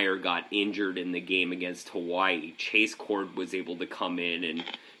Bachmeier got injured in the game against Hawaii, Chase Cord was able to come in and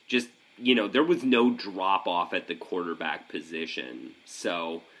just, you know, there was no drop-off at the quarterback position.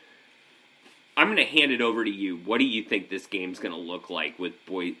 So I'm going to hand it over to you. What do you think this game's going to look like with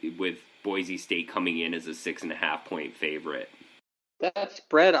Boise State coming in as a 6.5-point favorite? That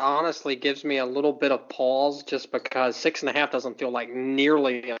spread honestly gives me a little bit of pause just because 6.5 doesn't feel like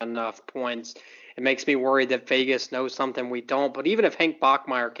nearly enough points. It makes me worried that Vegas knows something we don't. But even if Hank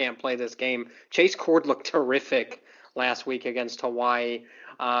Bachmeier can't play this game, Chase Cord looked terrific last week against Hawaii.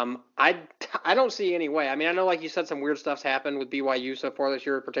 I don't see any way. I mean, I know, like you said, some weird stuff's happened with BYU so far this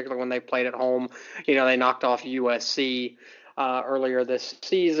year, particularly when they played at home. They knocked off USC earlier this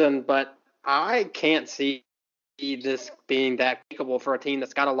season, but I can't see this being that capable for a team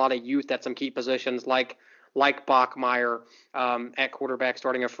that's got a lot of youth at some key positions like Bachmeier at quarterback,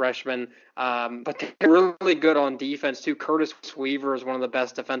 starting a freshman. But they're really good on defense too. Curtis Weaver is one of the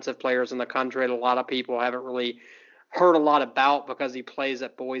best defensive players in the country that a lot of people haven't really heard a lot about because he plays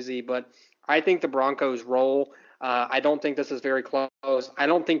at Boise. But I think the Broncos roll. I don't think this is very close. I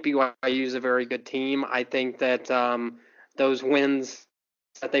don't think BYU is a very good team. I think that those wins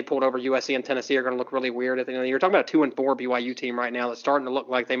that they pulled over USC and Tennessee are going to look really weird at the end of the year. You're talking about a 2-4 BYU team right now that's starting to look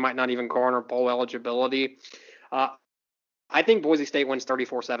like they might not even garner bowl eligibility. I think Boise State wins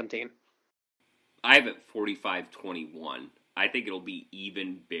 34-17. I have it 45-21. I think it'll be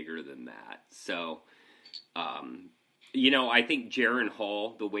even bigger than that. So, I think Jaren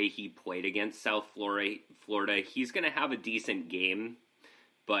Hall, the way he played against South Florida, he's going to have a decent game,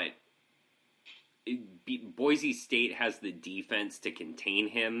 but Boise State has the defense to contain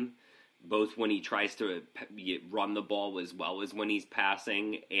him, both when he tries to run the ball as well as when he's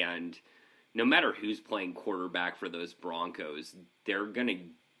passing. And no matter who's playing quarterback for those Broncos, they're going to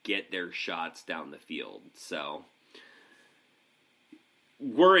get their shots down the field. So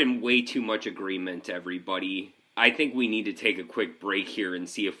we're in way too much agreement, everybody. I think we need to take a quick break here and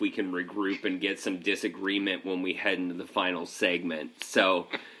see if we can regroup and get some disagreement when we head into the final segment. So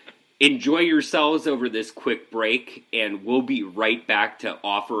enjoy yourselves over this quick break, and we'll be right back to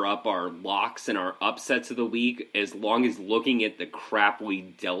offer up our locks and our upsets of the week, as long as looking at the crap we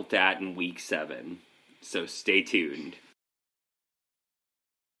dealt at in Week 7. So stay tuned.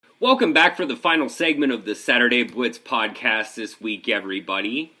 Welcome back for the final segment of the Saturday Blitz podcast this week,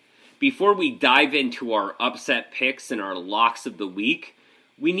 everybody. Before we dive into our upset picks and our locks of the week,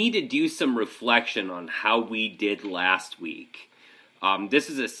 we need to do some reflection on how we did last week. This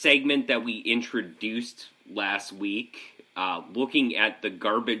is a segment that we introduced last week, looking at the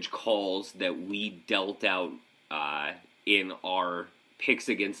garbage calls that we dealt out in our picks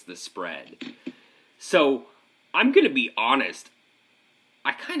against the spread. So, I'm going to be honest,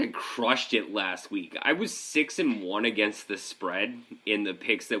 I kind of crushed it last week. I was 6-1 against the spread in the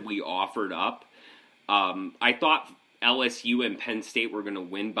picks that we offered up. I thought LSU and Penn State were going to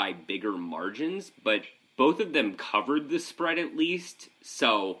win by bigger margins, but both of them covered the spread at least.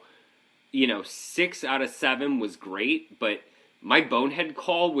 So, 6 out of 7 was great, but my bonehead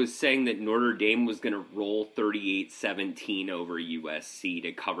call was saying that Notre Dame was going to roll 38-17 over USC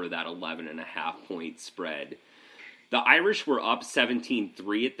to cover that 11.5 point spread. The Irish were up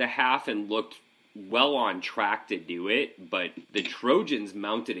 17-3 at the half and looked well on track to do it, but the Trojans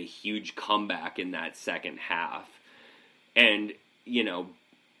mounted a huge comeback in that second half. And,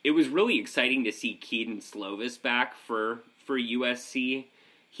 it was really exciting to see Keaton Slovis back for USC.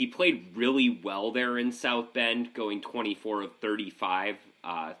 He played really well there in South Bend, going 24 of 35,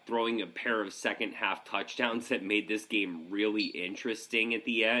 throwing a pair of second-half touchdowns that made this game really interesting at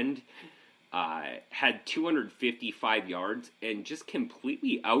the end. Had 255 yards and just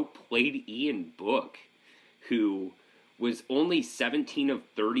completely outplayed Ian Book, who was only 17 of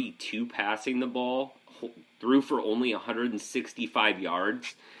 32 passing the ball, threw for only 165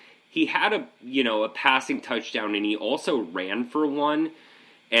 yards. He had a passing touchdown, and he also ran for one.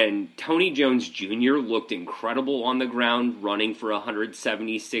 And Tony Jones Jr. looked incredible on the ground, running for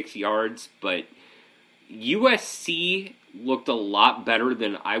 176 yards. But USC looked a lot better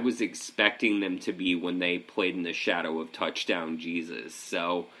than I was expecting them to be when they played in the shadow of touchdown Jesus.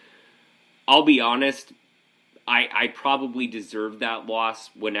 So I'll be honest, I probably deserved that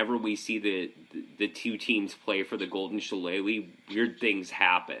loss. Whenever we see the two teams play for the Golden Shillelagh, weird things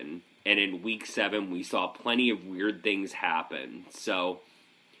happen. And in Week 7, we saw plenty of weird things happen. So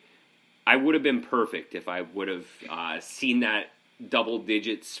I would have been perfect if I would have seen that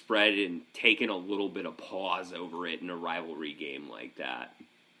double-digit spread and taken a little bit of pause over it in a rivalry game like that.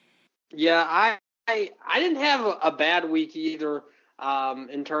 Yeah, I didn't have a bad week either.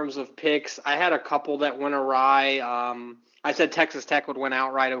 In terms of picks, I had a couple that went awry. I said Texas Tech would win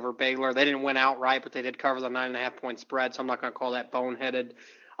outright over Baylor. They didn't win outright, but they did cover the 9.5 point spread, so I'm not going to call that boneheaded.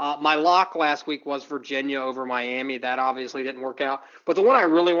 My lock last week was Virginia over Miami. That obviously didn't work out. But the one I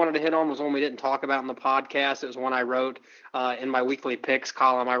really wanted to hit on was one we didn't talk about in the podcast. It was one I wrote in my weekly picks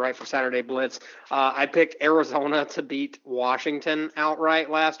column I write for Saturday Blitz. I picked Arizona to beat Washington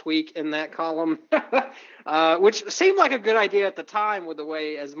outright last week in that column, which seemed like a good idea at the time with the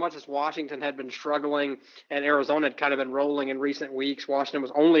way as much as Washington had been struggling and Arizona had kind of been rolling in recent weeks. Washington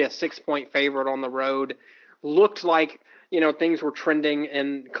was only a 6-point favorite on the road. Looked like things were trending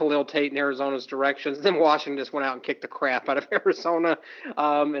in Khalil Tate and Arizona's directions. Then Washington just went out and kicked the crap out of Arizona,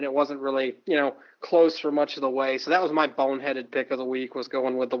 and it wasn't really, close for much of the way. So that was my boneheaded pick of the week, was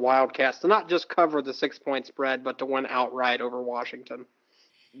going with the Wildcats to not just cover the 6-point spread, but to win outright over Washington.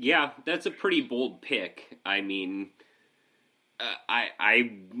 Yeah, that's a pretty bold pick. I mean,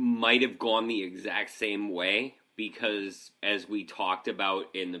 I might have gone the exact same way because, as we talked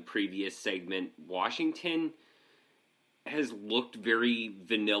about in the previous segment, Washington has looked very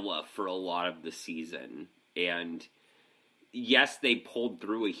vanilla for a lot of the season. And yes, they pulled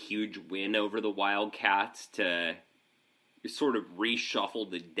through a huge win over the Wildcats to sort of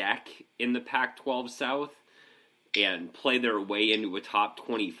reshuffle the deck in the Pac-12 South and play their way into a top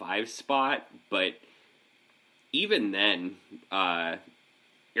 25 spot. But even then,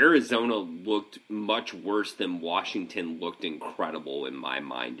 Arizona looked much worse than Washington looked incredible in my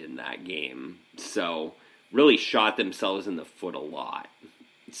mind in that game. So really shot themselves in the foot a lot.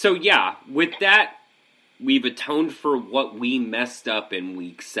 So yeah, with that, we've atoned for what we messed up in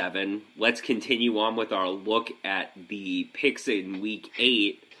Week 7. Let's continue on with our look at the picks in Week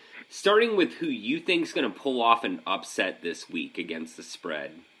 8, starting with who you think's going to pull off an upset this week against the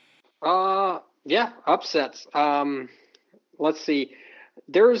spread. Yeah, upsets. Let's see.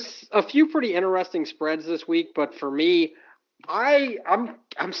 There's a few pretty interesting spreads this week, but for me, I'm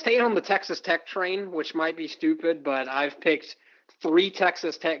staying on the Texas Tech train, which might be stupid, but I've picked 3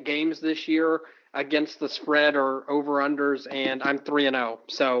 Texas Tech games this year against the spread or over-unders, and I'm 3-0.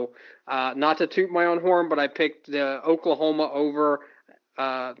 So not to toot my own horn, but I picked the Oklahoma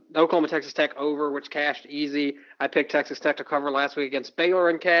Texas Tech over, which cashed easy. I picked Texas Tech to cover last week against Baylor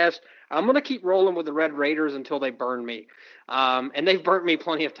and cashed. I'm going to keep rolling with the Red Raiders until they burn me. And they've burnt me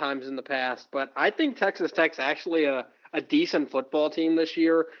plenty of times in the past, but I think Texas Tech's actually a decent football team this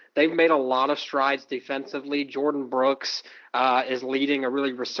year. They've made a lot of strides defensively. Jordan Brooks is leading a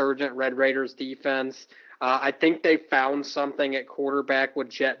really resurgent Red Raiders defense. I think they found something at quarterback with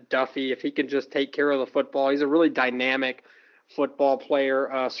Jet Duffy. If he can just take care of the football, he's a really dynamic football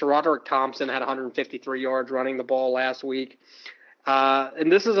player. Sir Roderick Thompson had 153 yards running the ball last week.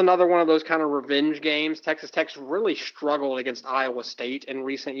 And this is another one of those kind of revenge games. Texas Tech's really struggled against Iowa State in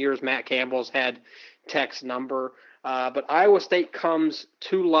recent years. Matt Campbell's had Tech's number. But Iowa State comes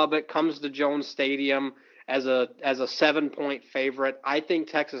to Lubbock, comes to Jones Stadium as a 7-point favorite. I think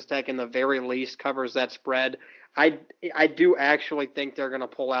Texas Tech, in the very least, covers that spread. I do actually think they're going to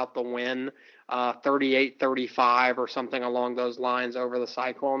pull out the win, 38-35 or something along those lines over the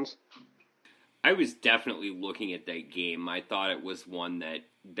Cyclones. I was definitely looking at that game. I thought it was one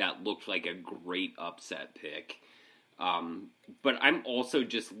that looked like a great upset pick. But I'm also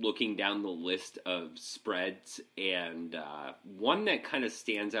just looking down the list of spreads, and one that kind of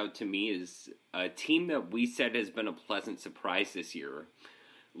stands out to me is a team that we said has been a pleasant surprise this year.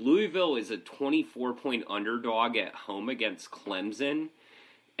 Louisville is a 24-point underdog at home against Clemson,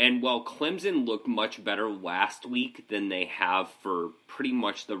 and while Clemson looked much better last week than they have for pretty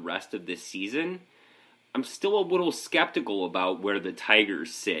much the rest of this season, I'm still a little skeptical about where the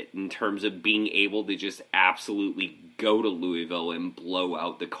Tigers sit in terms of being able to just absolutely go to Louisville and blow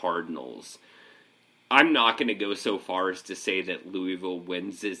out the Cardinals. I'm not going to go so far as to say that Louisville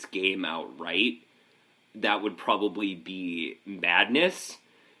wins this game outright. That would probably be madness.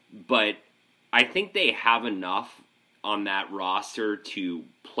 But I think they have enough on that roster to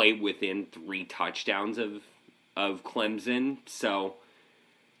play within 3 touchdowns of Clemson. So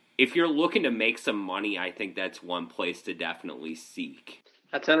if you're looking to make some money, I think that's one place to definitely seek.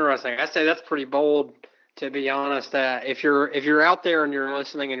 That's interesting. I say that's pretty bold, to be honest. If you're out there and you're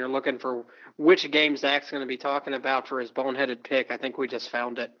listening and you're looking for which game Zach's going to be talking about for his boneheaded pick, I think we just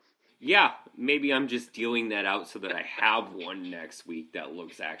found it. Yeah, maybe I'm just dealing that out so that I have one next week that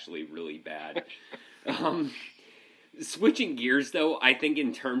looks actually really bad. Switching gears, though, I think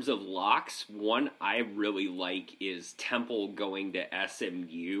in terms of locks, one I really like is Temple going to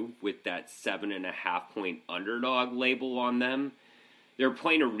SMU with that 7.5-point underdog label on them. They're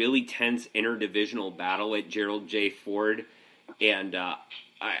playing a really tense interdivisional battle at Gerald J. Ford, and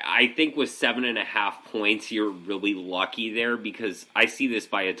I think with 7.5 points, you're really lucky there because I see this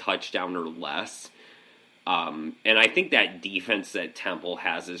by a touchdown or less. And I think that defense that Temple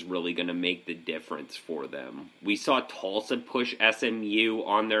has is really going to make the difference for them. We saw Tulsa push SMU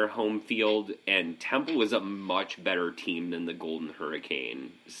on their home field, and Temple was a much better team than the Golden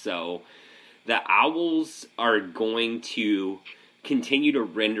Hurricane. So the Owls are going to continue to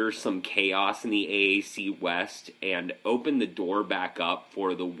render some chaos in the AAC West and open the door back up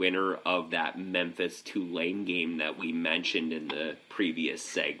for the winner of that Memphis-Tulane game that we mentioned in the previous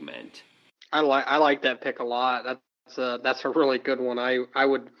segment. I like that pick a lot. That's a really good one.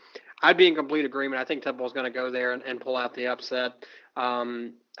 I'd be in complete agreement. I think Temple's going to go there and pull out the upset.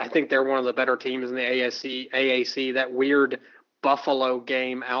 I think they're one of the better teams in the AAC. That weird Buffalo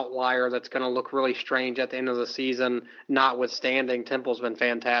game outlier that's going to look really strange at the end of the season, notwithstanding, Temple's been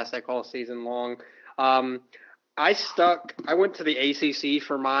fantastic all season long. I went to the ACC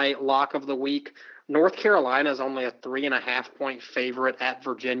for my lock of the week. North Carolina is only a 3.5 point favorite at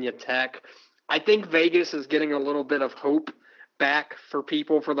Virginia Tech. I think Vegas is getting a little bit of hope back for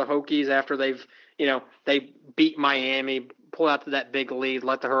people for the Hokies after they beat Miami, pulled out to that big lead,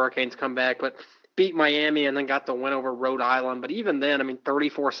 let the Hurricanes come back, but beat Miami and then got the win over Rhode Island. But even then,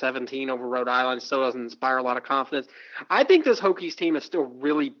 34-17 over Rhode Island still doesn't inspire a lot of confidence. I think this Hokies team is still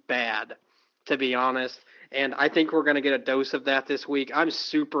really bad, to be honest. And I think we're going to get a dose of that this week. I'm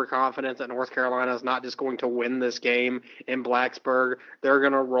super confident that North Carolina is not just going to win this game in Blacksburg. They're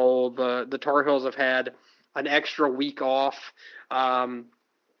going to roll. The Tar Heels have had an extra week off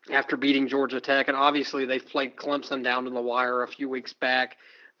after beating Georgia Tech. And obviously they've played Clemson down to the wire a few weeks back.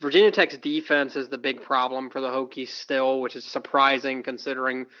 Virginia Tech's defense is the big problem for the Hokies still, which is surprising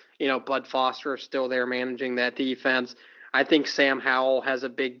considering, Bud Foster is still there managing that defense. I think Sam Howell has a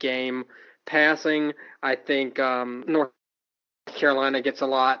big game passing. I think North Carolina gets a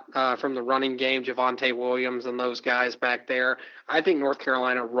lot from the running game, Javonte Williams and those guys back there. I think North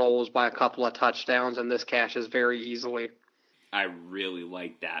Carolina rolls by a couple of touchdowns, and this cashes very easily. I really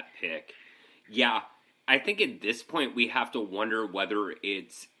like that pick. Yeah, I think at this point we have to wonder whether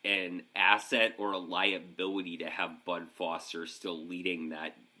it's an asset or a liability to have Bud Foster still leading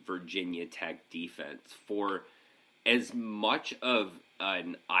that Virginia Tech defense. For as much of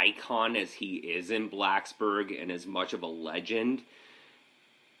an icon as he is in Blacksburg and as much of a legend,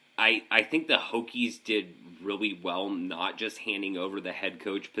 I think the Hokies did really well not just handing over the head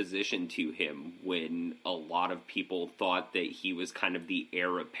coach position to him when a lot of people thought that he was kind of the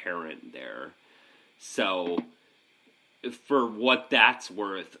heir apparent there. So, for what that's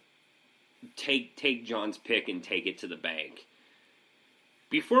worth, take John's pick and take it to the bank.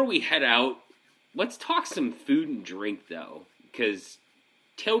 Before we head out, let's talk some food and drink, though, because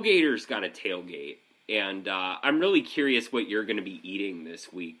tailgaters got a tailgate, and I'm really curious what you're going to be eating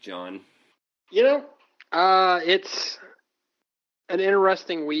this week, John. It's an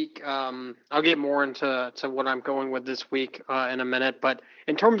interesting week. I'll get more into what I'm going with this week in a minute, but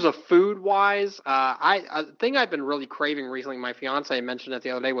in terms of food-wise, a thing I've been really craving recently, my fiance mentioned it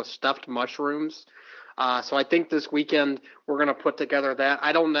the other day, was stuffed mushrooms. So I think this weekend we're going to put together that.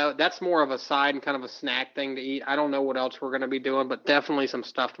 I don't know. That's more of a side and kind of a snack thing to eat. I don't know what else we're going to be doing, but definitely some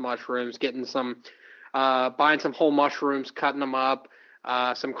stuffed mushrooms, getting some, buying some whole mushrooms, cutting them up,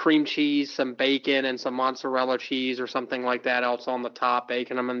 some cream cheese, some bacon, and some mozzarella cheese or something like that else on the top,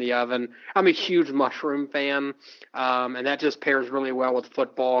 baking them in the oven. I'm a huge mushroom fan, and that just pairs really well with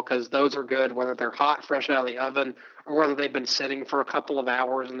football because those are good whether they're hot, fresh out of the oven, or whether they've been sitting for a couple of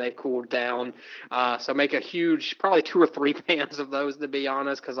hours and they've cooled down. So make a huge, probably 2 or 3 pans of those, to be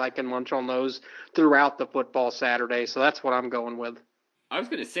honest, because I can munch on those throughout the football Saturday. So that's what I'm going with. I was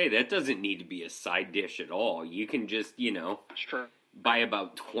going to say, that doesn't need to be a side dish at all. You can just, Sure. buy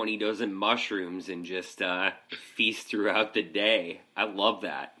about 20 dozen mushrooms and just feast throughout the day. I love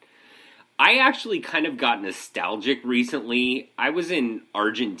that. I actually kind of got nostalgic recently. I was in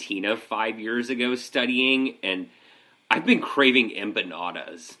Argentina 5 years ago studying, and I've been craving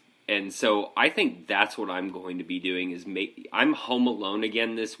empanadas. And so I think that's what I'm going to be doing is I'm home alone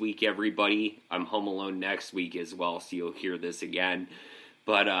again this week, everybody. I'm home alone next week as well, so you'll hear this again.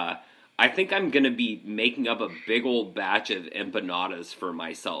 But I think I'm going to be making up a big old batch of empanadas for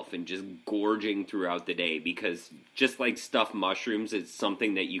myself and just gorging throughout the day because just like stuffed mushrooms, it's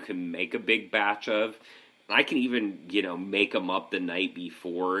something that you can make a big batch of. I can even, make them up the night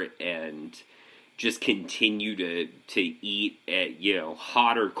before and just continue to eat at,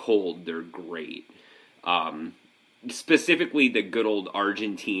 hot or cold. They're great. Specifically the good old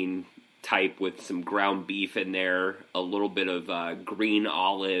Argentine type with some ground beef in there, a little bit of green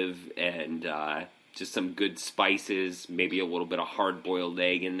olive, and just some good spices, maybe a little bit of hard-boiled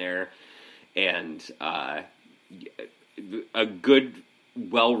egg in there, and a good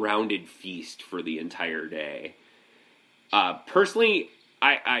well-rounded feast for the entire day. Personally,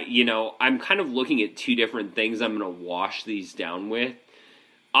 I'm kind of looking at two different things I'm going to wash these down with.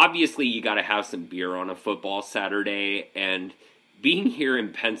 Obviously, you got to have some beer on a football Saturday, and being here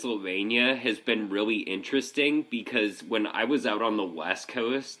in Pennsylvania has been really interesting because when I was out on the West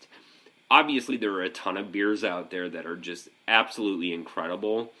Coast, obviously there are a ton of beers out there that are just absolutely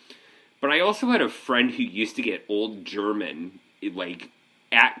incredible. But I also had a friend who used to get Old German, like,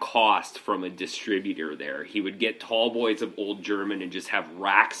 at cost from a distributor there. He would get tall boys of Old German and just have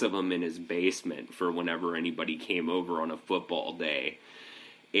racks of them in his basement for whenever anybody came over on a football day.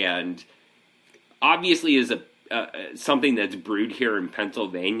 And obviously as something that's brewed here in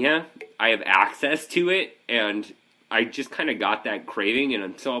Pennsylvania, I have access to it, and I just kind of got that craving,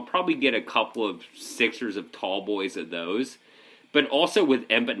 and so I'll probably get a couple of sixers of tall boys of those. But also with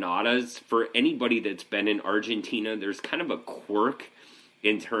empanadas, for anybody that's been in Argentina, there's kind of a quirk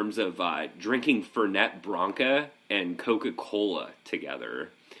in terms of drinking Fernet Branca and Coca-Cola together,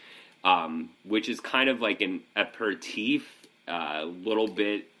 which is kind of like an aperitif, a little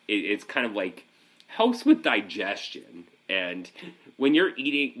bit. It's kind of like helps with digestion. And when you're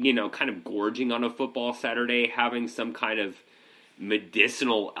eating, kind of gorging on a football Saturday, having some kind of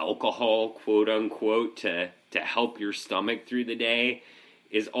medicinal alcohol, quote unquote, to help your stomach through the day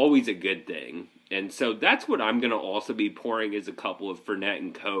is always a good thing. And so that's what I'm going to also be pouring is a couple of Fernet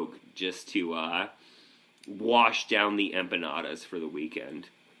and Coke just to wash down the empanadas for the weekend.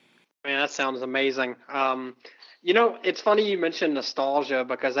 Man, that sounds amazing. It's funny you mentioned nostalgia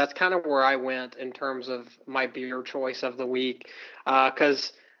because that's kind of where I went in terms of my beer choice of the week.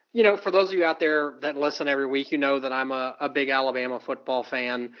 Because, for those of you out there that listen every week, you know that I'm a big Alabama football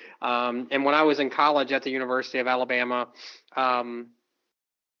fan. And when I was in college at the University of Alabama, pause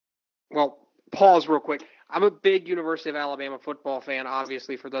real quick. I'm a big University of Alabama football fan,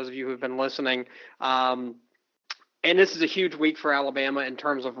 obviously, for those of you who've been listening. And this is a huge week for Alabama in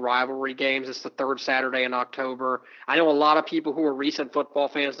terms of rivalry games. It's the third Saturday in October. I know a lot of people who are recent football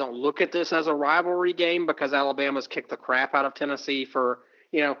fans don't look at this as a rivalry game because Alabama's kicked the crap out of Tennessee for,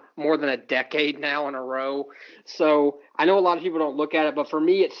 more than a decade now in a row. So I know a lot of people don't look at it, but for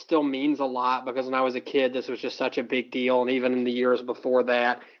me it still means a lot because when I was a kid, this was just such a big deal. And even in the years before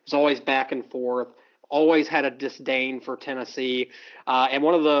that, it was always back and forth, always had a disdain for Tennessee. And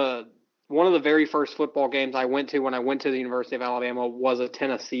one of the very first football games I went to when I went to the University of Alabama was a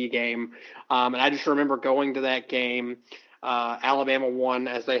Tennessee game. And I just remember going to that game. Alabama won,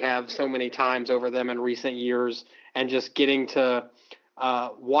 as they have so many times over them in recent years, and just getting to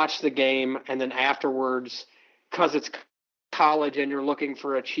watch the game. And then afterwards, because it's college and you're looking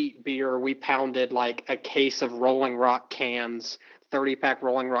for a cheap beer, we pounded like a case of Rolling Rock cans, 30-pack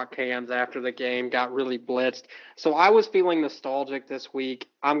Rolling Rock cans after the game, got really blitzed. So I was feeling nostalgic this week.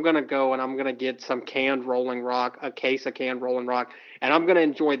 I'm going to go and I'm going to get some canned Rolling Rock, a case of canned Rolling Rock, and I'm going to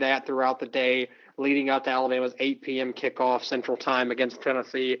enjoy that throughout the day leading up to Alabama's 8 p.m. kickoff Central Time against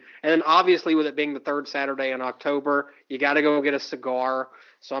Tennessee. And then obviously with it being the third Saturday in October, you got to go get a cigar.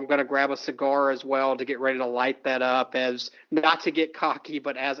 So I'm going to grab a cigar as well to get ready to light that up, as not to get cocky,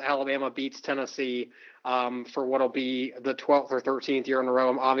 but as Alabama beats Tennessee for what will be the 12th or 13th year in a row.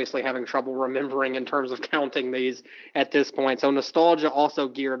 I'm obviously having trouble remembering in terms of counting these at this point. So nostalgia also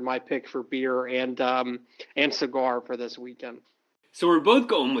geared my pick for beer and cigar for this weekend. So we're both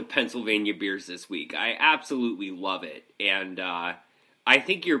going with Pennsylvania beers this week. I absolutely love it. And I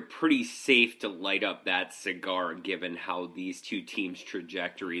think you're pretty safe to light up that cigar given how these two teams'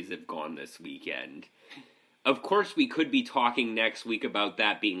 trajectories have gone this weekend. Of course, we could be talking next week about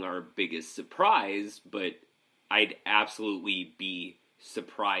that being our biggest surprise, but I'd absolutely be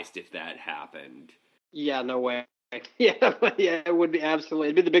surprised if that happened. Yeah, no way. Yeah, it would be absolutely.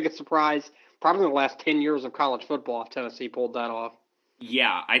 It'd be the biggest surprise probably in the last 10 years of college football if Tennessee pulled that off.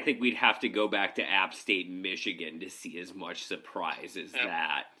 Yeah, I think we'd have to go back to App State, Michigan to see as much surprise as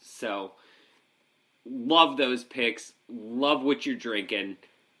that. So, love those picks. Love what you're drinking.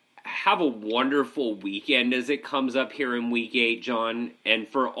 Have a wonderful weekend as it comes up here in Week 8, John. And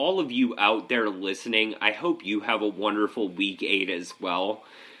for all of you out there listening, I hope you have a wonderful Week 8 as well.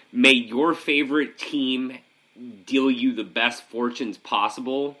 May your favorite team deal you the best fortunes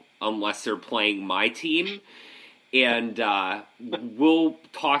possible, unless they're playing my team. And we'll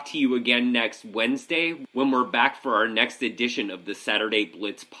talk to you again next Wednesday when we're back for our next edition of the Saturday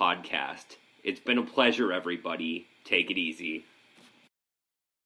Blitz podcast. It's been a pleasure, everybody. Take it easy.